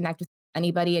able to connect with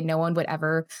anybody and no one would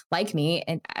ever like me.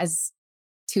 And as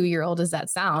 2-year old as that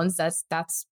sounds,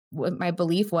 that's what my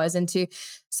belief was. And to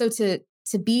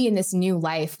be in this new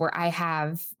life where I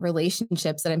have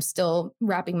relationships that I'm still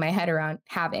wrapping my head around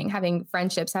having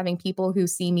friendships, having people who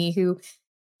see me, who,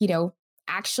 you know,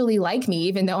 actually like me,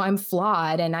 even though I'm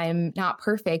flawed and I'm not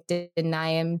perfect and I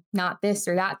am not this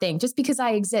or that thing, just because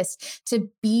I exist, to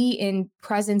be in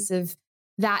presence of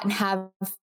that and have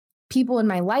people in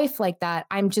my life like that,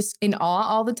 I'm just in awe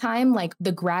all the time. Like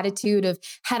the gratitude of,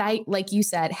 like you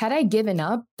said, had I given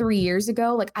up 3 years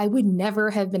ago, like I would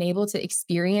never have been able to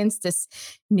experience this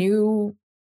new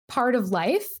part of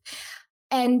life.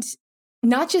 And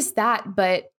not just that,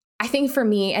 but I think for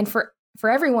me and for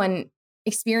everyone,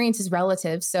 experience is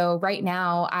relative. So right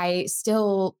now I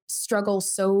still struggle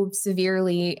so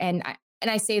severely. And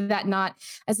I say that not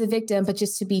as a victim, but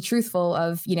just to be truthful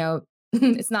of,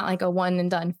 it's not like a one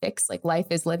and done fix, like life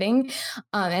is living.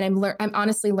 And I'm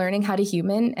honestly learning how to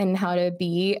human and how to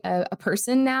be a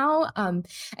person now.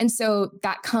 And so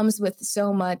that comes with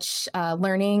so much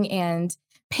learning and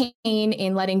pain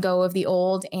in letting go of the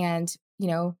old and,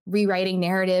 rewriting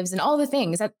narratives and all the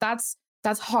things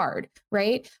that's hard.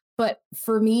 Right. But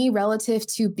for me, relative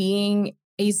to being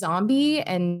a zombie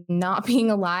and not being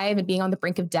alive and being on the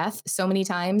brink of death so many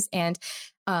times and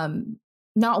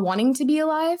not wanting to be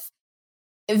alive,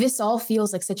 this all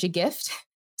feels like such a gift.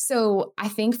 So I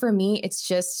think for me, it's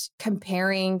just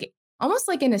comparing almost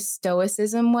like in a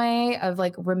stoicism way of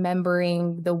like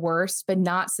remembering the worst, but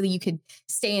not so that you could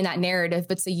stay in that narrative,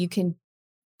 but so you can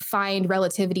find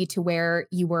relativity to where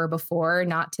you were before,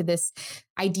 not to this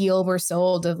ideal we're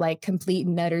sold of like complete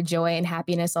and utter joy and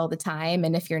happiness all the time.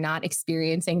 And if you're not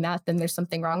experiencing that, then there's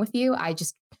something wrong with you. I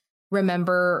just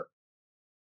remember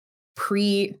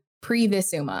pre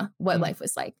this Uma, what life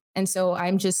was like. And so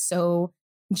I'm just so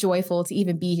joyful to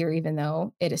even be here, even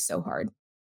though it is so hard.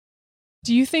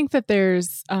 Do you think that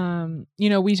there's,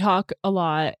 we talk a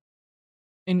lot,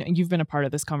 and you've been a part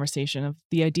of this conversation, of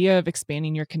the idea of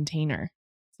expanding your container.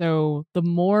 So the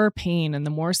more pain and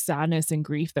the more sadness and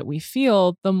grief that we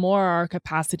feel, the more our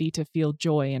capacity to feel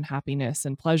joy and happiness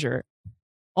and pleasure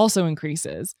also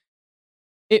increases.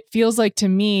 It feels like to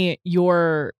me,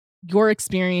 your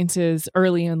experiences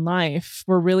early in life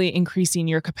were really increasing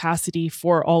your capacity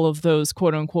for all of those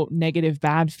quote unquote negative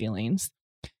bad feelings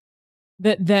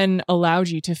that then allowed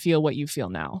you to feel what you feel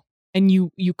now. And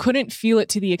you couldn't feel it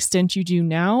to the extent you do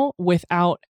now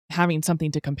without having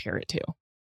something to compare it to.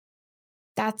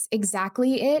 That's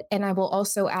exactly it. And I will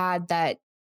also add that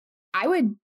I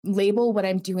would label what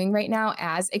I'm doing right now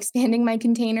as expanding my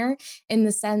container, in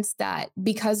the sense that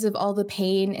because of all the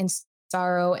pain and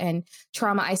sorrow and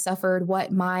trauma I suffered,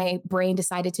 what my brain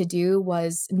decided to do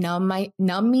was numb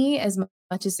me as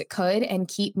much as it could and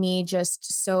keep me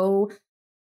just so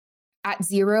at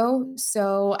zero,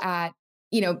 so at,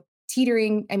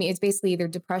 teetering. I mean, it's basically either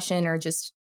depression or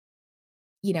just,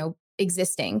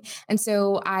 existing. And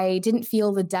so I didn't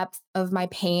feel the depth of my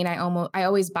pain. I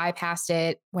always bypassed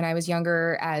it when I was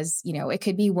younger as, it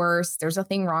could be worse. There's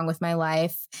nothing wrong with my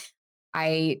life.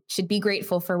 I should be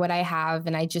grateful for what I have.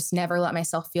 And I just never let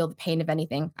myself feel the pain of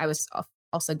anything. I was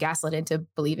also gaslit into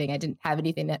believing I didn't have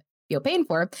anything to feel pain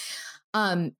for.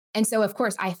 And so, of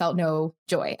course, I felt no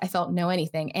joy. I felt no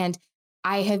anything. And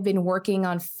I have been working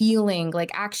on feeling, like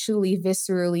actually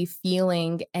viscerally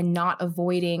feeling, and not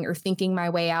avoiding or thinking my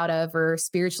way out of or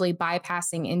spiritually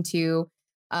bypassing into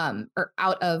or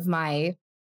out of my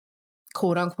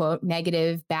quote unquote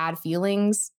negative bad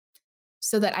feelings,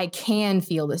 so that I can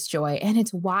feel this joy. And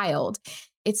it's wild.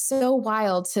 It's so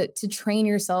wild to train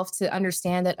yourself to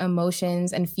understand that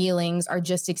emotions and feelings are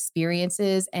just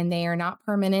experiences and they are not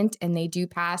permanent and they do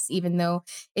pass, even though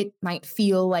it might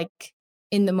feel like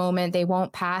in the moment they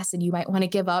won't pass and you might want to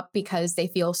give up because they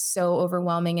feel so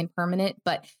overwhelming and permanent,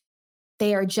 but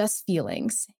they are just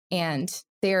feelings and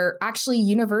they're actually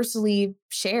universally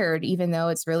shared, even though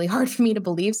it's really hard for me to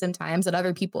believe sometimes that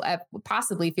other people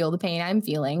possibly feel the pain I'm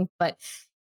feeling. But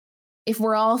if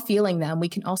we're all feeling them, we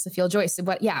can also feel joy. So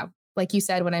like you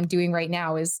said, what I'm doing right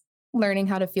now is learning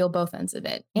how to feel both ends of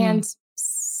it. And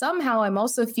somehow I'm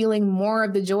also feeling more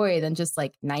of the joy than just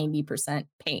like 90%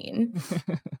 pain.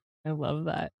 I love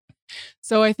that.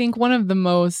 So I think one of the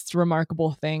most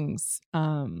remarkable things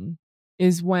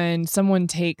is when someone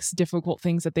takes difficult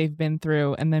things that they've been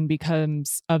through and then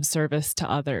becomes of service to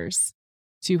others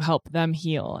to help them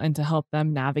heal and to help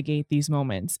them navigate these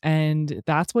moments. And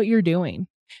that's what you're doing.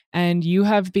 And you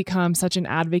have become such an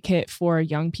advocate for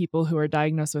young people who are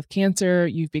diagnosed with cancer.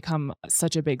 You've become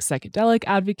such a big psychedelic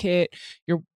advocate.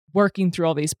 You're working through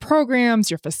all these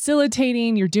programs, you're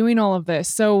facilitating, you're doing all of this.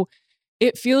 So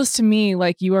it feels to me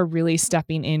like you are really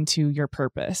stepping into your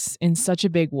purpose in such a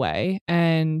big way.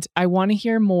 And I want to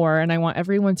hear more, and I want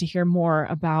everyone to hear more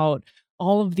about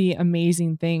all of the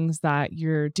amazing things that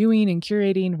you're doing and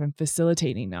curating and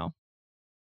facilitating now.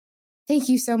 Thank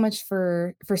you so much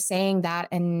for saying that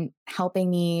and helping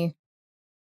me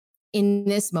in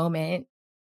this moment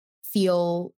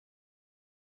feel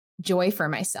joy for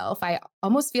myself. I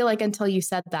almost feel like until you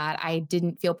said that, I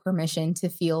didn't feel permission to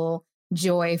feel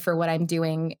joy for what I'm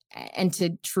doing and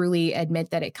to truly admit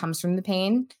that it comes from the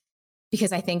pain.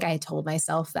 Because I think I had told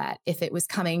myself that if it was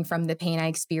coming from the pain I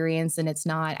experienced and it's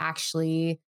not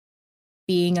actually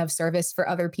being of service for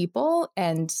other people.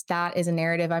 And that is a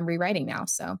narrative I'm rewriting now.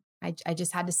 So I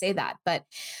just had to say that. But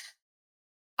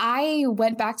I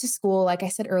went back to school, like I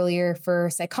said earlier, for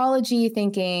psychology,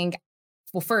 thinking,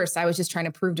 well, first, I was just trying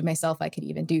to prove to myself I could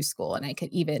even do school and I could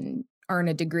even earn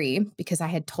a degree because I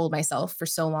had told myself for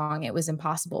so long it was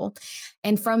impossible.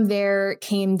 And from there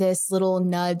came this little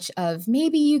nudge of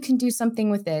maybe you can do something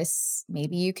with this.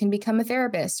 Maybe you can become a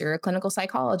therapist or a clinical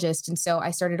psychologist. And so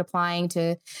I started applying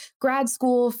to grad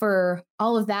school for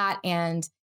all of that. And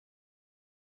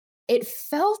it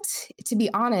felt, to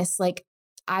be honest, like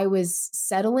I was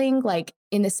settling, like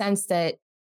in the sense that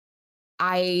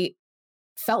I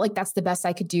felt like that's the best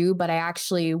I could do, but I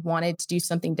actually wanted to do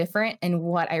something different. And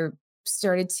what I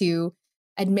started to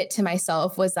admit to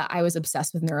myself was that I was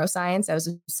obsessed with neuroscience. I was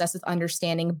obsessed with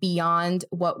understanding beyond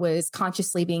what was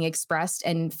consciously being expressed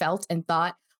and felt and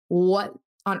thought what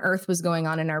on earth was going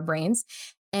on in our brains.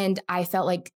 And I felt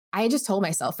like I had just told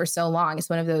myself for so long, it's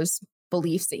one of those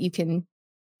beliefs that you can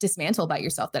dismantle about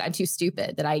yourself, that I'm too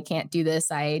stupid, that I can't do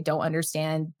this. I don't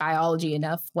understand biology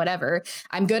enough, whatever.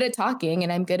 I'm good at talking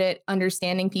and I'm good at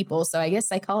understanding people. So I guess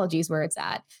psychology is where it's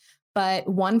at. But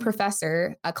one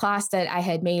professor, a class that I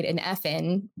had made an F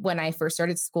in when I first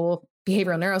started school,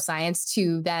 behavioral neuroscience,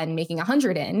 to then making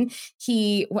 100 in,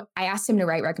 I asked him to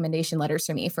write recommendation letters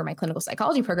for me for my clinical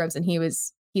psychology programs. And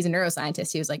he's a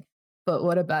neuroscientist. He was like, but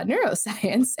what about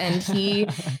neuroscience? And he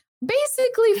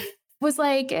basically was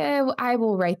like, I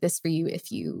will write this for you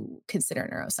if you consider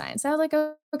neuroscience. I was like,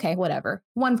 oh, okay, whatever.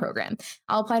 One program.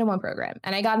 I'll apply to one program.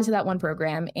 And I got into that one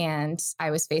program and I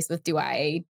was faced with, do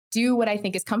I do what I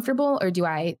think is comfortable or do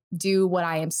I do what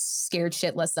I am scared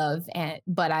shitless of? And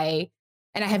I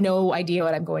have no idea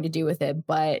what I'm going to do with it,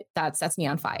 but that sets me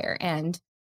on fire. And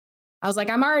I was like,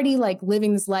 I'm already like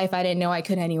living this life I didn't know I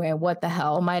could anyway. What the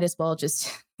hell? Might as well just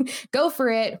go for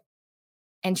it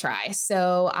and try.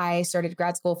 So I started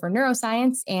grad school for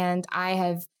neuroscience, and I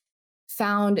have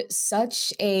found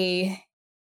such a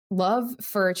love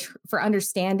for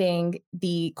understanding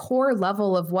the core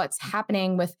level of what's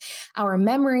happening with our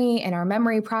memory and our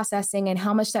memory processing and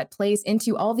how much that plays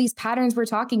into all these patterns we're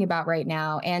talking about right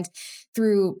now, and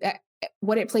through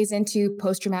what it plays into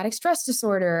post-traumatic stress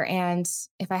disorder. And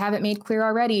if I haven't made clear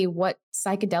already, what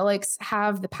psychedelics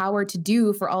have the power to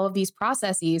do for all of these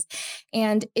processes.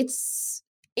 And it's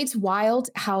wild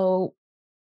how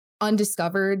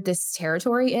undiscovered this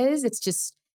territory is. It's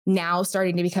just now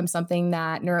starting to become something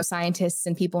that neuroscientists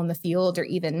and people in the field are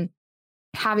even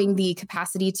having the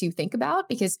capacity to think about,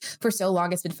 because for so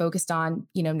long it's been focused on,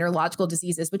 neurological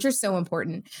diseases, which are so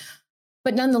important.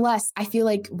 But nonetheless, I feel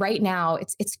like right now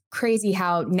it's crazy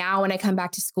how now when I come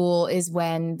back to school is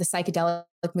when the psychedelic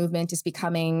movement is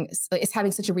having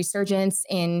such a resurgence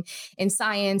in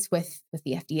science with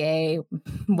the FDA,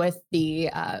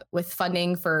 with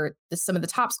funding for some of the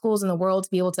top schools in the world to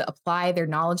be able to apply their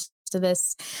knowledge to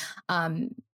this.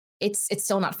 It's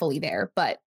still not fully there,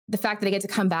 but the fact that I get to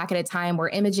come back at a time where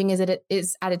imaging is at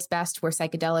its best, where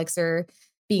psychedelics are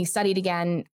being studied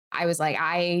again, I was like,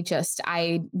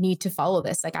 I need to follow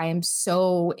this. Like, I am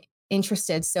so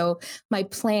interested. So my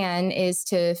plan is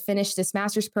to finish this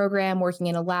master's program working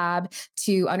in a lab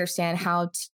to understand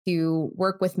how to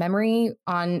work with memory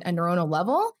on a neuronal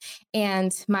level.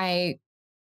 And my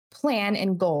plan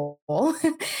and goal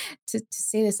to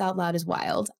say this out loud is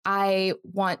wild. I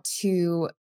want to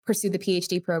pursue the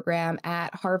PhD program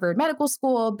at Harvard Medical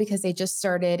School because they just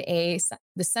started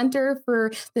the Center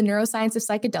for the Neuroscience of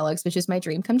Psychedelics, which is my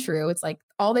dream come true. It's like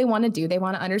all they want to do. They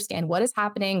want to understand what is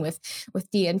happening with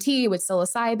DMT, with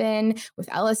psilocybin, with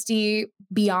LSD,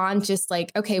 beyond just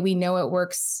like, okay, we know it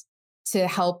works to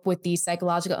help with these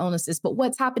psychological illnesses, but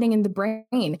what's happening in the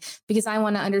brain, because I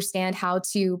want to understand how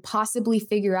to possibly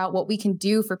figure out what we can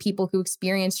do for people who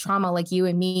experience trauma like you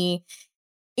and me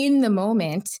in the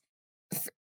moment,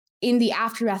 in the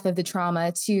aftermath of the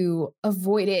trauma, to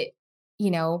avoid it,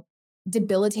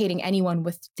 debilitating anyone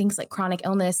with things like chronic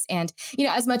illness. And,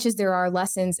 as much as there are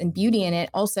lessons and beauty in it,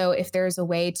 also, if there's a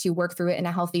way to work through it in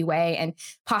a healthy way and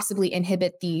possibly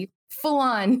inhibit the full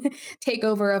on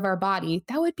takeover of our body,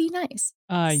 that would be nice.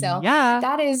 Yeah.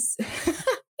 That is,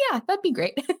 yeah, that'd be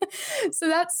great. So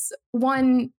that's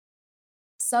one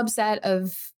subset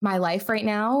of my life right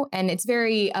now. And it's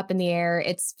very up in the air.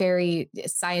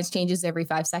 Science changes every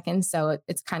 5 seconds. So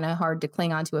it's kind of hard to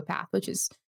cling onto a path, which is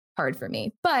hard for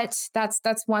me. But that's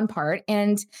one part.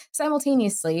 And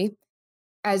simultaneously,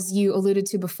 as you alluded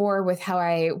to before with how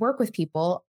I work with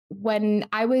people, when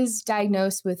I was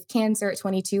diagnosed with cancer at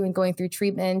 22 and going through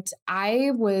treatment,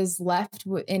 I was left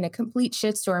in a complete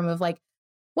shitstorm of like,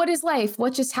 what is life?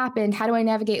 What just happened? How do I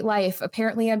navigate life?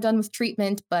 Apparently, I'm done with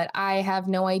treatment, but I have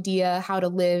no idea how to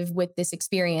live with this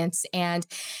experience. And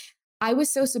I was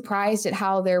so surprised at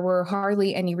how there were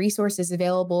hardly any resources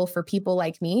available for people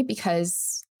like me,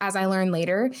 because as I learned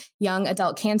later, young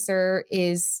adult cancer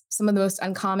is some of the most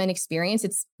uncommon experience.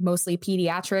 It's mostly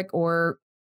pediatric or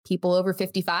people over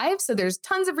 55. So there's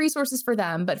tons of resources for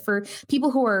them. But for people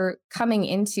who are coming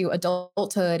into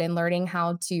adulthood and learning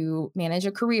how to manage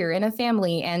a career and a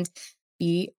family and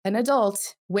be an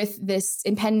adult with this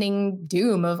impending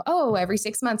doom of, every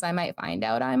 6 months, I might find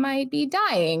out I might be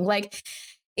dying. Like,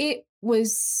 it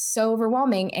was so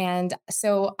overwhelming. And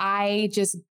so I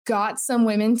just got some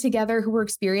women together who were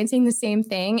experiencing the same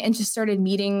thing and just started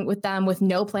meeting with them with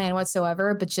no plan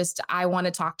whatsoever, but just, I want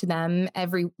to talk to them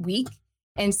every week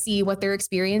and see what their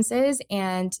experience is.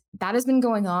 And that has been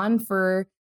going on for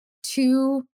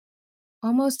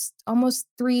almost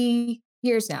 3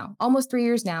 years now,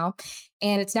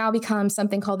 And it's now become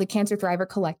something called the Cancer Thriver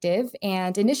Collective.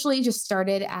 And initially just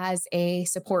started as a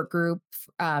support group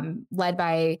led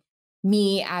by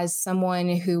me as someone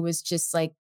who was just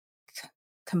like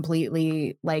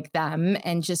completely like them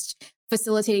and just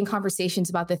facilitating conversations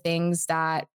about the things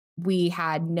that we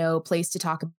had no place to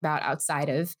talk about outside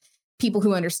of people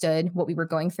who understood what we were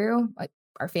going through, like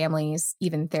our families,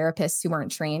 even therapists who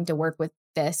weren't trained to work with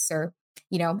this, or,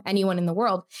 anyone in the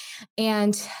world.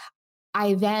 And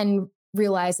I then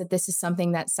realized that this is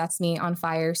something that sets me on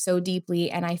fire so deeply.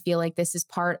 And I feel like this is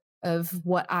part of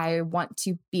what I want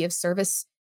to be of service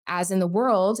as in the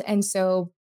world. And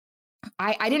so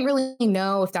I didn't really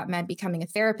know if that meant becoming a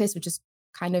therapist, which is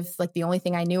kind of like the only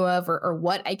thing I knew of, or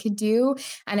what I could do.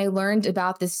 And I learned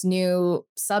about this new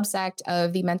subsect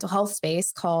of the mental health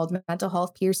space called mental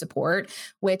health peer support,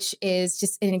 which is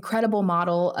just an incredible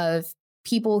model of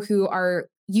people who are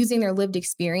using their lived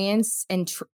experience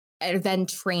and are then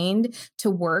trained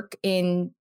to work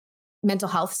in mental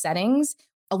health settings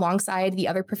alongside the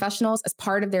other professionals as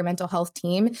part of their mental health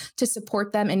team to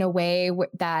support them in a way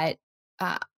that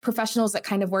professionals that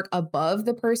kind of work above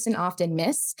the person often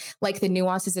miss, like the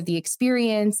nuances of the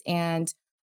experience and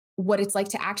what it's like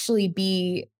to actually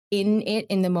be in it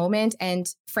in the moment.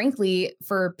 And frankly,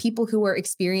 for people who are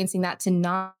experiencing that, to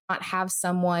not have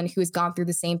someone who has gone through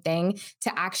the same thing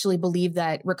to actually believe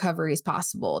that recovery is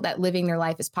possible, that living their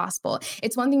life is possible.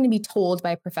 It's one thing to be told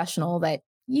by a professional that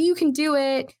you can do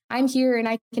it, I'm here and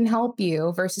I can help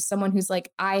you, versus someone who's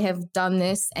like, I have done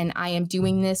this and I am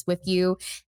doing this with you,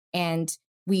 and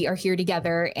we are here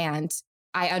together, and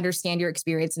I understand your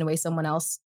experience in a way someone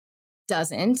else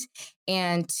doesn't.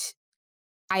 And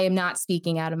I am not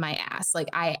speaking out of my ass. Like,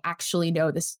 I actually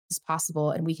know this is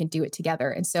possible and we can do it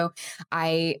together. And so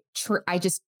I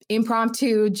just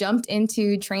impromptu jumped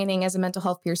into training as a mental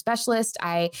health peer specialist.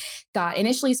 I got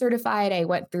initially certified. I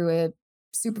went through a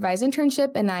supervised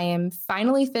internship and I am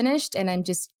finally finished, and I'm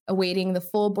just awaiting the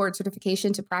full board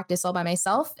certification to practice all by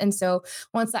myself. And so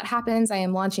once that happens, I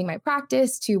am launching my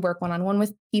practice to work one-on-one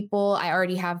with people. I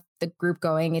already have the group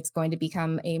going. It's going to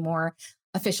become a more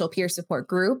official peer support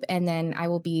group. And then I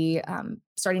will be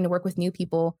starting to work with new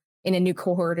people in a new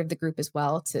cohort of the group as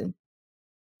well to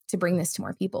bring this to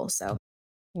more people. So,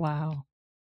 wow.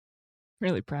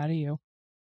 Really proud of you.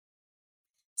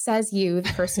 Says you,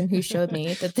 the person who showed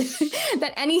me that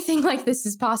that anything like this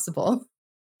is possible.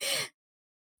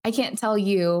 I can't tell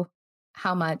you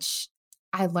how much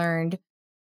I learned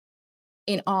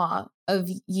in awe of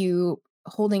you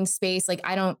holding space. Like,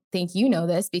 I don't think you know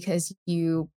this because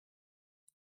you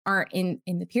aren't in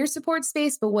the peer support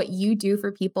space, but what you do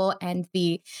for people and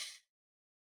the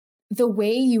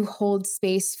way you hold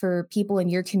space for people in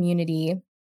your community,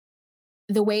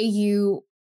 the way you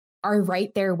are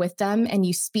right there with them and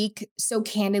you speak so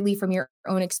candidly from your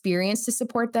own experience to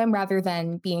support them rather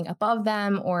than being above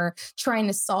them or trying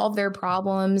to solve their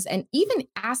problems and even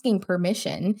asking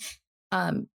permission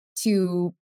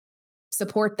to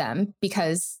support them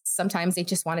because sometimes they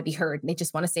just want to be heard and they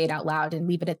just want to say it out loud and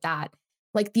leave it at that.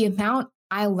 Like the amount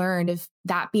I learned of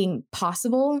that being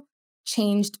possible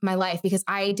changed my life because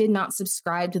I did not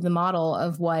subscribe to the model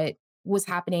of what was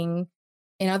happening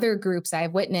in other groups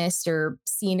I've witnessed or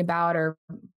seen about or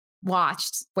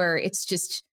watched, where it's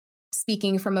just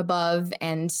speaking from above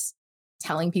and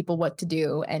telling people what to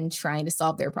do and trying to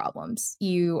solve their problems.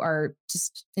 You are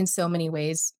just in so many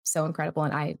ways so incredible.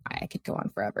 And I could go on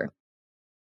forever.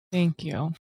 Thank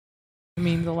you. It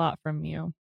means a lot from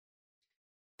you.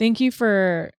 Thank you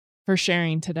for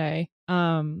sharing today.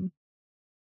 I'm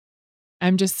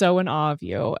just so in awe of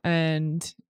you.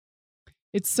 And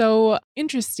it's so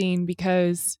interesting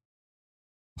because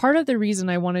part of the reason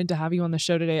I wanted to have you on the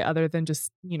show today, other than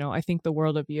just, I think the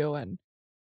world of you and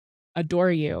adore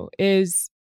you, is,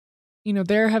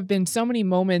 there have been so many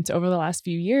moments over the last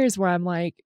few years where I'm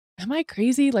like, am I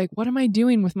crazy? Like, what am I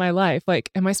doing with my life? Like,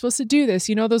 am I supposed to do this?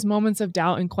 Those moments of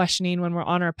doubt and questioning when we're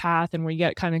on our path and we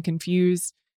get kind of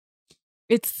confused.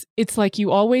 It's like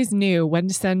you always knew when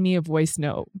to send me a voice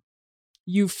note.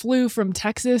 You flew from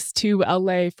Texas to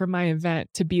LA for my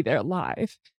event to be there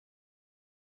live.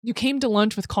 You came to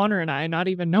lunch with Connor and I, not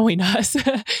even knowing us,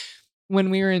 when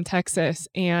we were in Texas.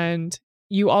 And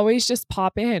you always just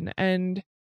pop in. And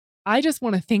I just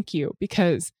want to thank you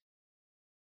because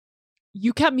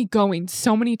you kept me going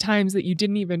so many times that you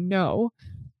didn't even know.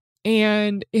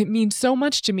 And it means so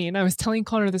much to me. And I was telling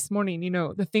Connor this morning,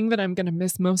 the thing that I'm going to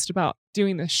miss most about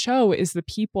doing this show is the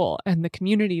people and the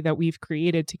community that we've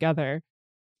created together.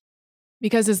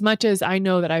 Because as much as I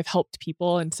know that I've helped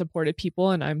people and supported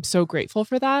people, and I'm so grateful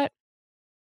for that,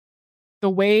 the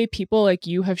way people like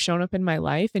you have shown up in my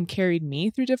life and carried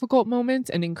me through difficult moments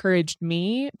and encouraged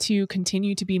me to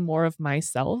continue to be more of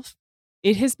myself,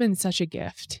 it has been such a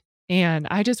gift. And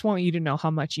I just want you to know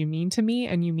how much you mean to me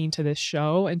and you mean to this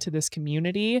show and to this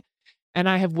community. And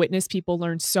I have witnessed people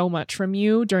learn so much from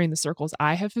you during the circles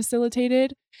I have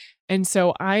facilitated. And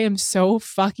so I am so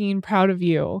fucking proud of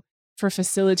you for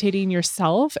facilitating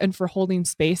yourself and for holding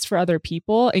space for other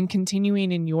people and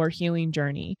continuing in your healing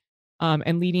journey,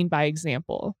 and leading by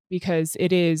example, because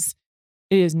it is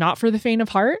not for the faint of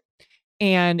heart.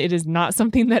 And it is not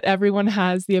something that everyone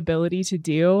has the ability to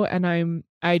do. And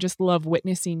I just love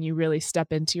witnessing you really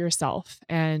step into yourself.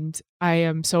 And I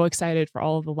am so excited for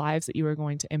all of the lives that you are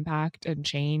going to impact and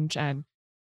change, and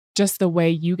just the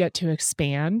way you get to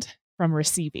expand from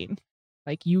receiving.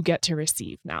 Like you get to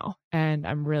receive now. And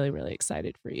I'm really, really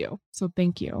excited for you. So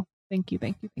thank you. Thank you.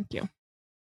 Thank you. Thank you.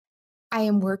 I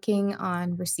am working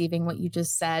on receiving what you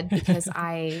just said because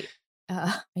I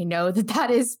know that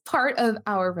is part of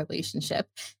our relationship,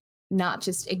 not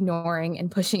just ignoring and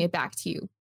pushing it back to you.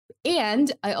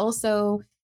 And I also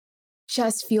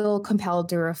just feel compelled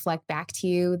to reflect back to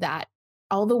you that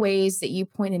all the ways that you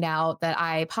pointed out that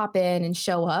I pop in and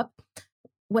show up,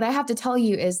 what I have to tell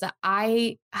you is that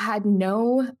I had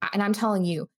and I'm telling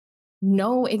you,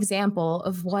 no example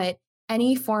of what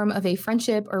any form of a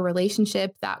friendship or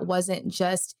relationship that wasn't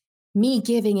just me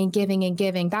giving and giving and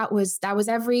giving. That was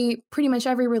pretty much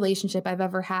every relationship I've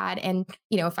ever had. And,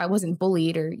 if I wasn't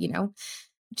bullied or,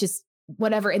 just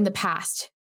whatever in the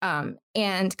past.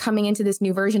 And coming into this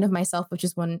new version of myself, which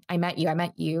is when I met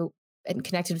you and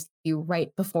connected with you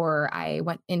right before I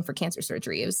went in for cancer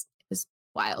surgery. It was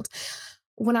wild.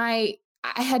 When I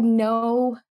had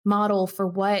no model for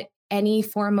what any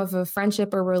form of a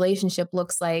friendship or relationship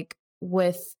looks like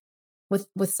with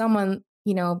someone,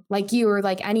 like you or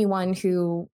like anyone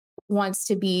who wants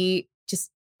to be just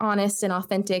honest and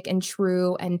authentic and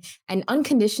true and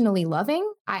unconditionally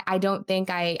loving. I don't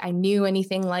think I knew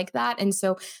anything like that. And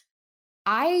so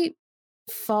I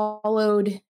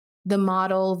followed the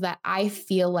model that I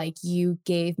feel like you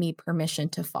gave me permission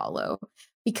to follow,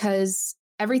 because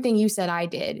everything you said I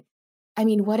did. I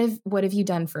mean, what have you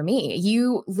done for me?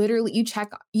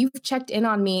 You've checked in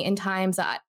on me in times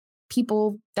that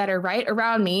people that are right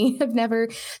around me have never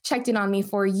checked in on me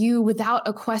for. You, without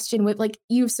a question,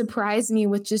 you've surprised me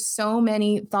with just so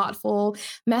many thoughtful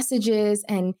messages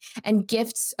and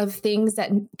gifts of things that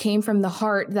came from the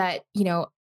heart that,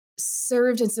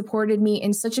 served and supported me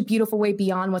in such a beautiful way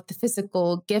beyond what the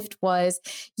physical gift was.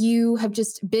 You have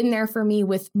just been there for me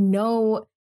with no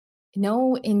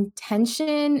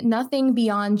intention, nothing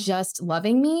beyond just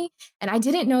loving me. And I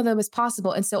didn't know that was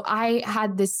possible. And so I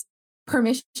had this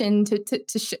permission to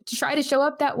try to show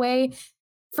up that way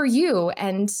for you,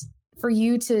 and for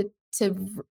you to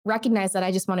recognize that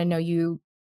I just want to know you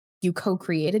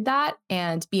co-created that.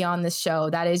 And beyond this show,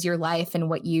 that is your life and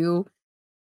what you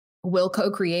will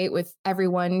co-create with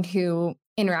everyone who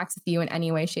interacts with you in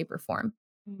any way, shape, or form.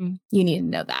 Mm-hmm. You need to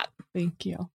know that. Thank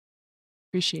you.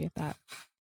 Appreciate that.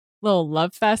 Little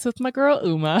love fest with my girl,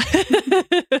 Uma.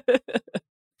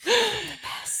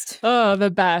 Oh, the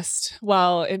best.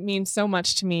 Well, it means so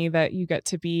much to me that you get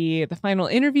to be the final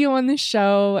interview on this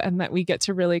show and that we get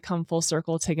to really come full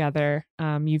circle together.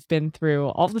 You've been through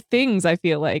all the things, I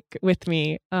feel like, with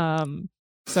me.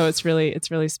 So it's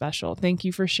really special. Thank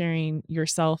you for sharing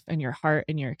yourself and your heart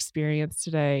and your experience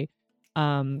today.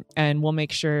 And we'll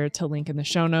make sure to link in the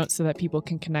show notes so that people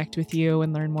can connect with you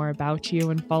and learn more about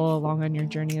you and follow along on your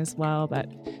journey as well. But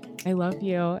I love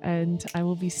you and I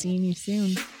will be seeing you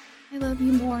soon. I love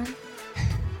you more.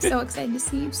 So excited to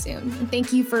see you soon. And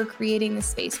thank you for creating this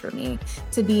space for me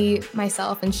to be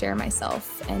myself and share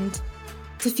myself and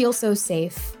to feel so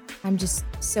safe. I'm just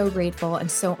so grateful and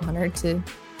so honored to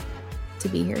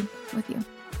be here with you.